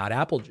urine and not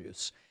apple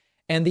juice?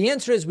 And the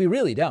answer is we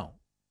really don't.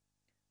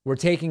 We're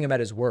taking him at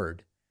his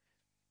word.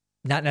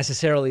 Not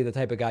necessarily the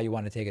type of guy you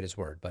want to take at his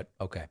word, but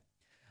okay.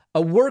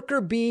 A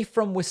worker bee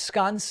from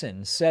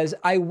Wisconsin says,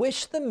 I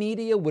wish the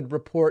media would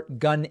report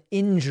gun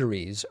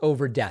injuries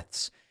over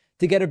deaths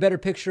to get a better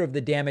picture of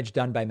the damage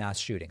done by mass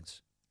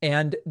shootings.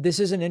 And this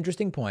is an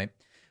interesting point,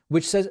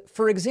 which says,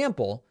 for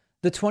example,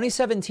 the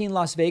 2017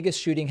 Las Vegas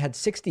shooting had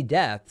 60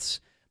 deaths,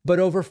 but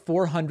over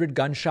 400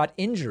 gunshot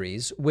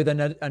injuries with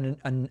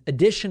an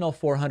additional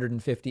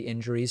 450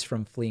 injuries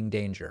from fleeing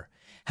danger.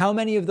 How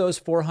many of those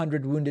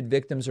 400 wounded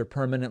victims are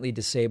permanently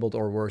disabled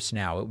or worse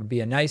now? It would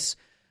be nice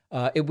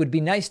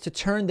to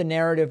turn the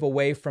narrative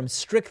away from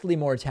strictly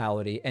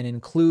mortality and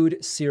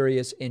include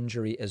serious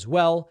injury as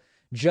well.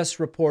 Just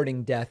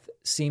reporting death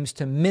seems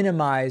to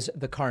minimize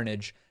the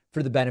carnage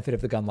for the benefit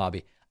of the gun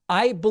lobby.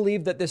 I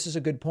believe that this is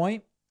a good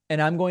point, and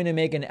I'm going to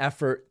make an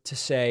effort to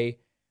say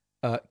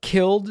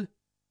killed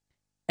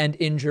and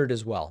injured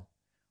as well.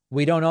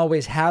 We don't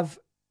always have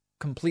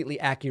completely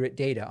accurate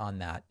data on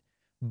that,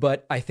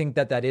 but I think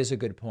that that is a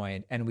good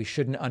point, and we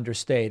shouldn't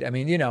understate. I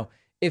mean, you know,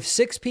 if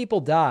 6 people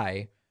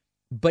die,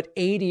 but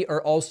 80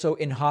 are also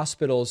in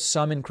hospitals,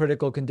 some in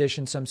critical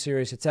condition, some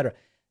serious, etc.,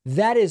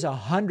 that is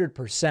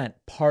 100%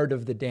 part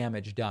of the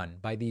damage done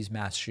by these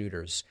mass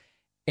shooters.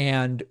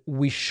 And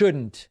we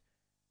shouldn't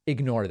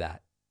ignore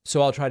that.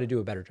 So I'll try to do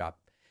a better job.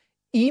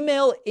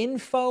 Email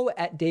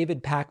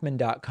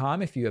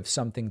info@davidpakman.com if you have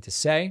something to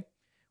say.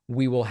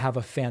 We will have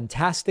a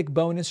fantastic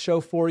bonus show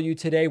for you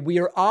today. We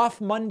are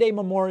off Monday,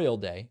 Memorial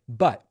Day,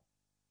 but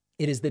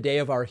it is the day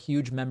of our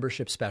huge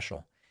membership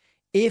special.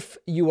 If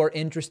you are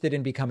interested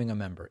in becoming a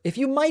member, if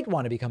you might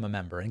want to become a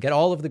member and get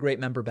all of the great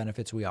member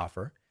benefits we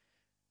offer,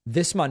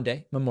 this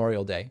Monday,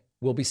 Memorial Day,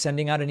 we'll be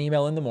sending out an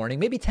email in the morning,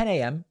 maybe 10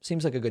 a.m.,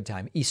 seems like a good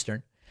time,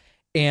 Eastern,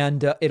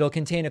 and it'll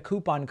contain a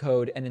coupon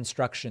code and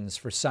instructions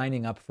for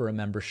signing up for a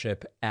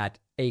membership at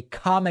a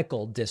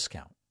comical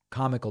discount.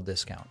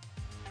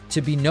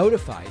 To be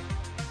notified,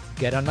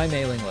 get on my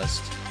mailing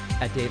list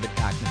at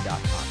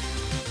davidpakman.com.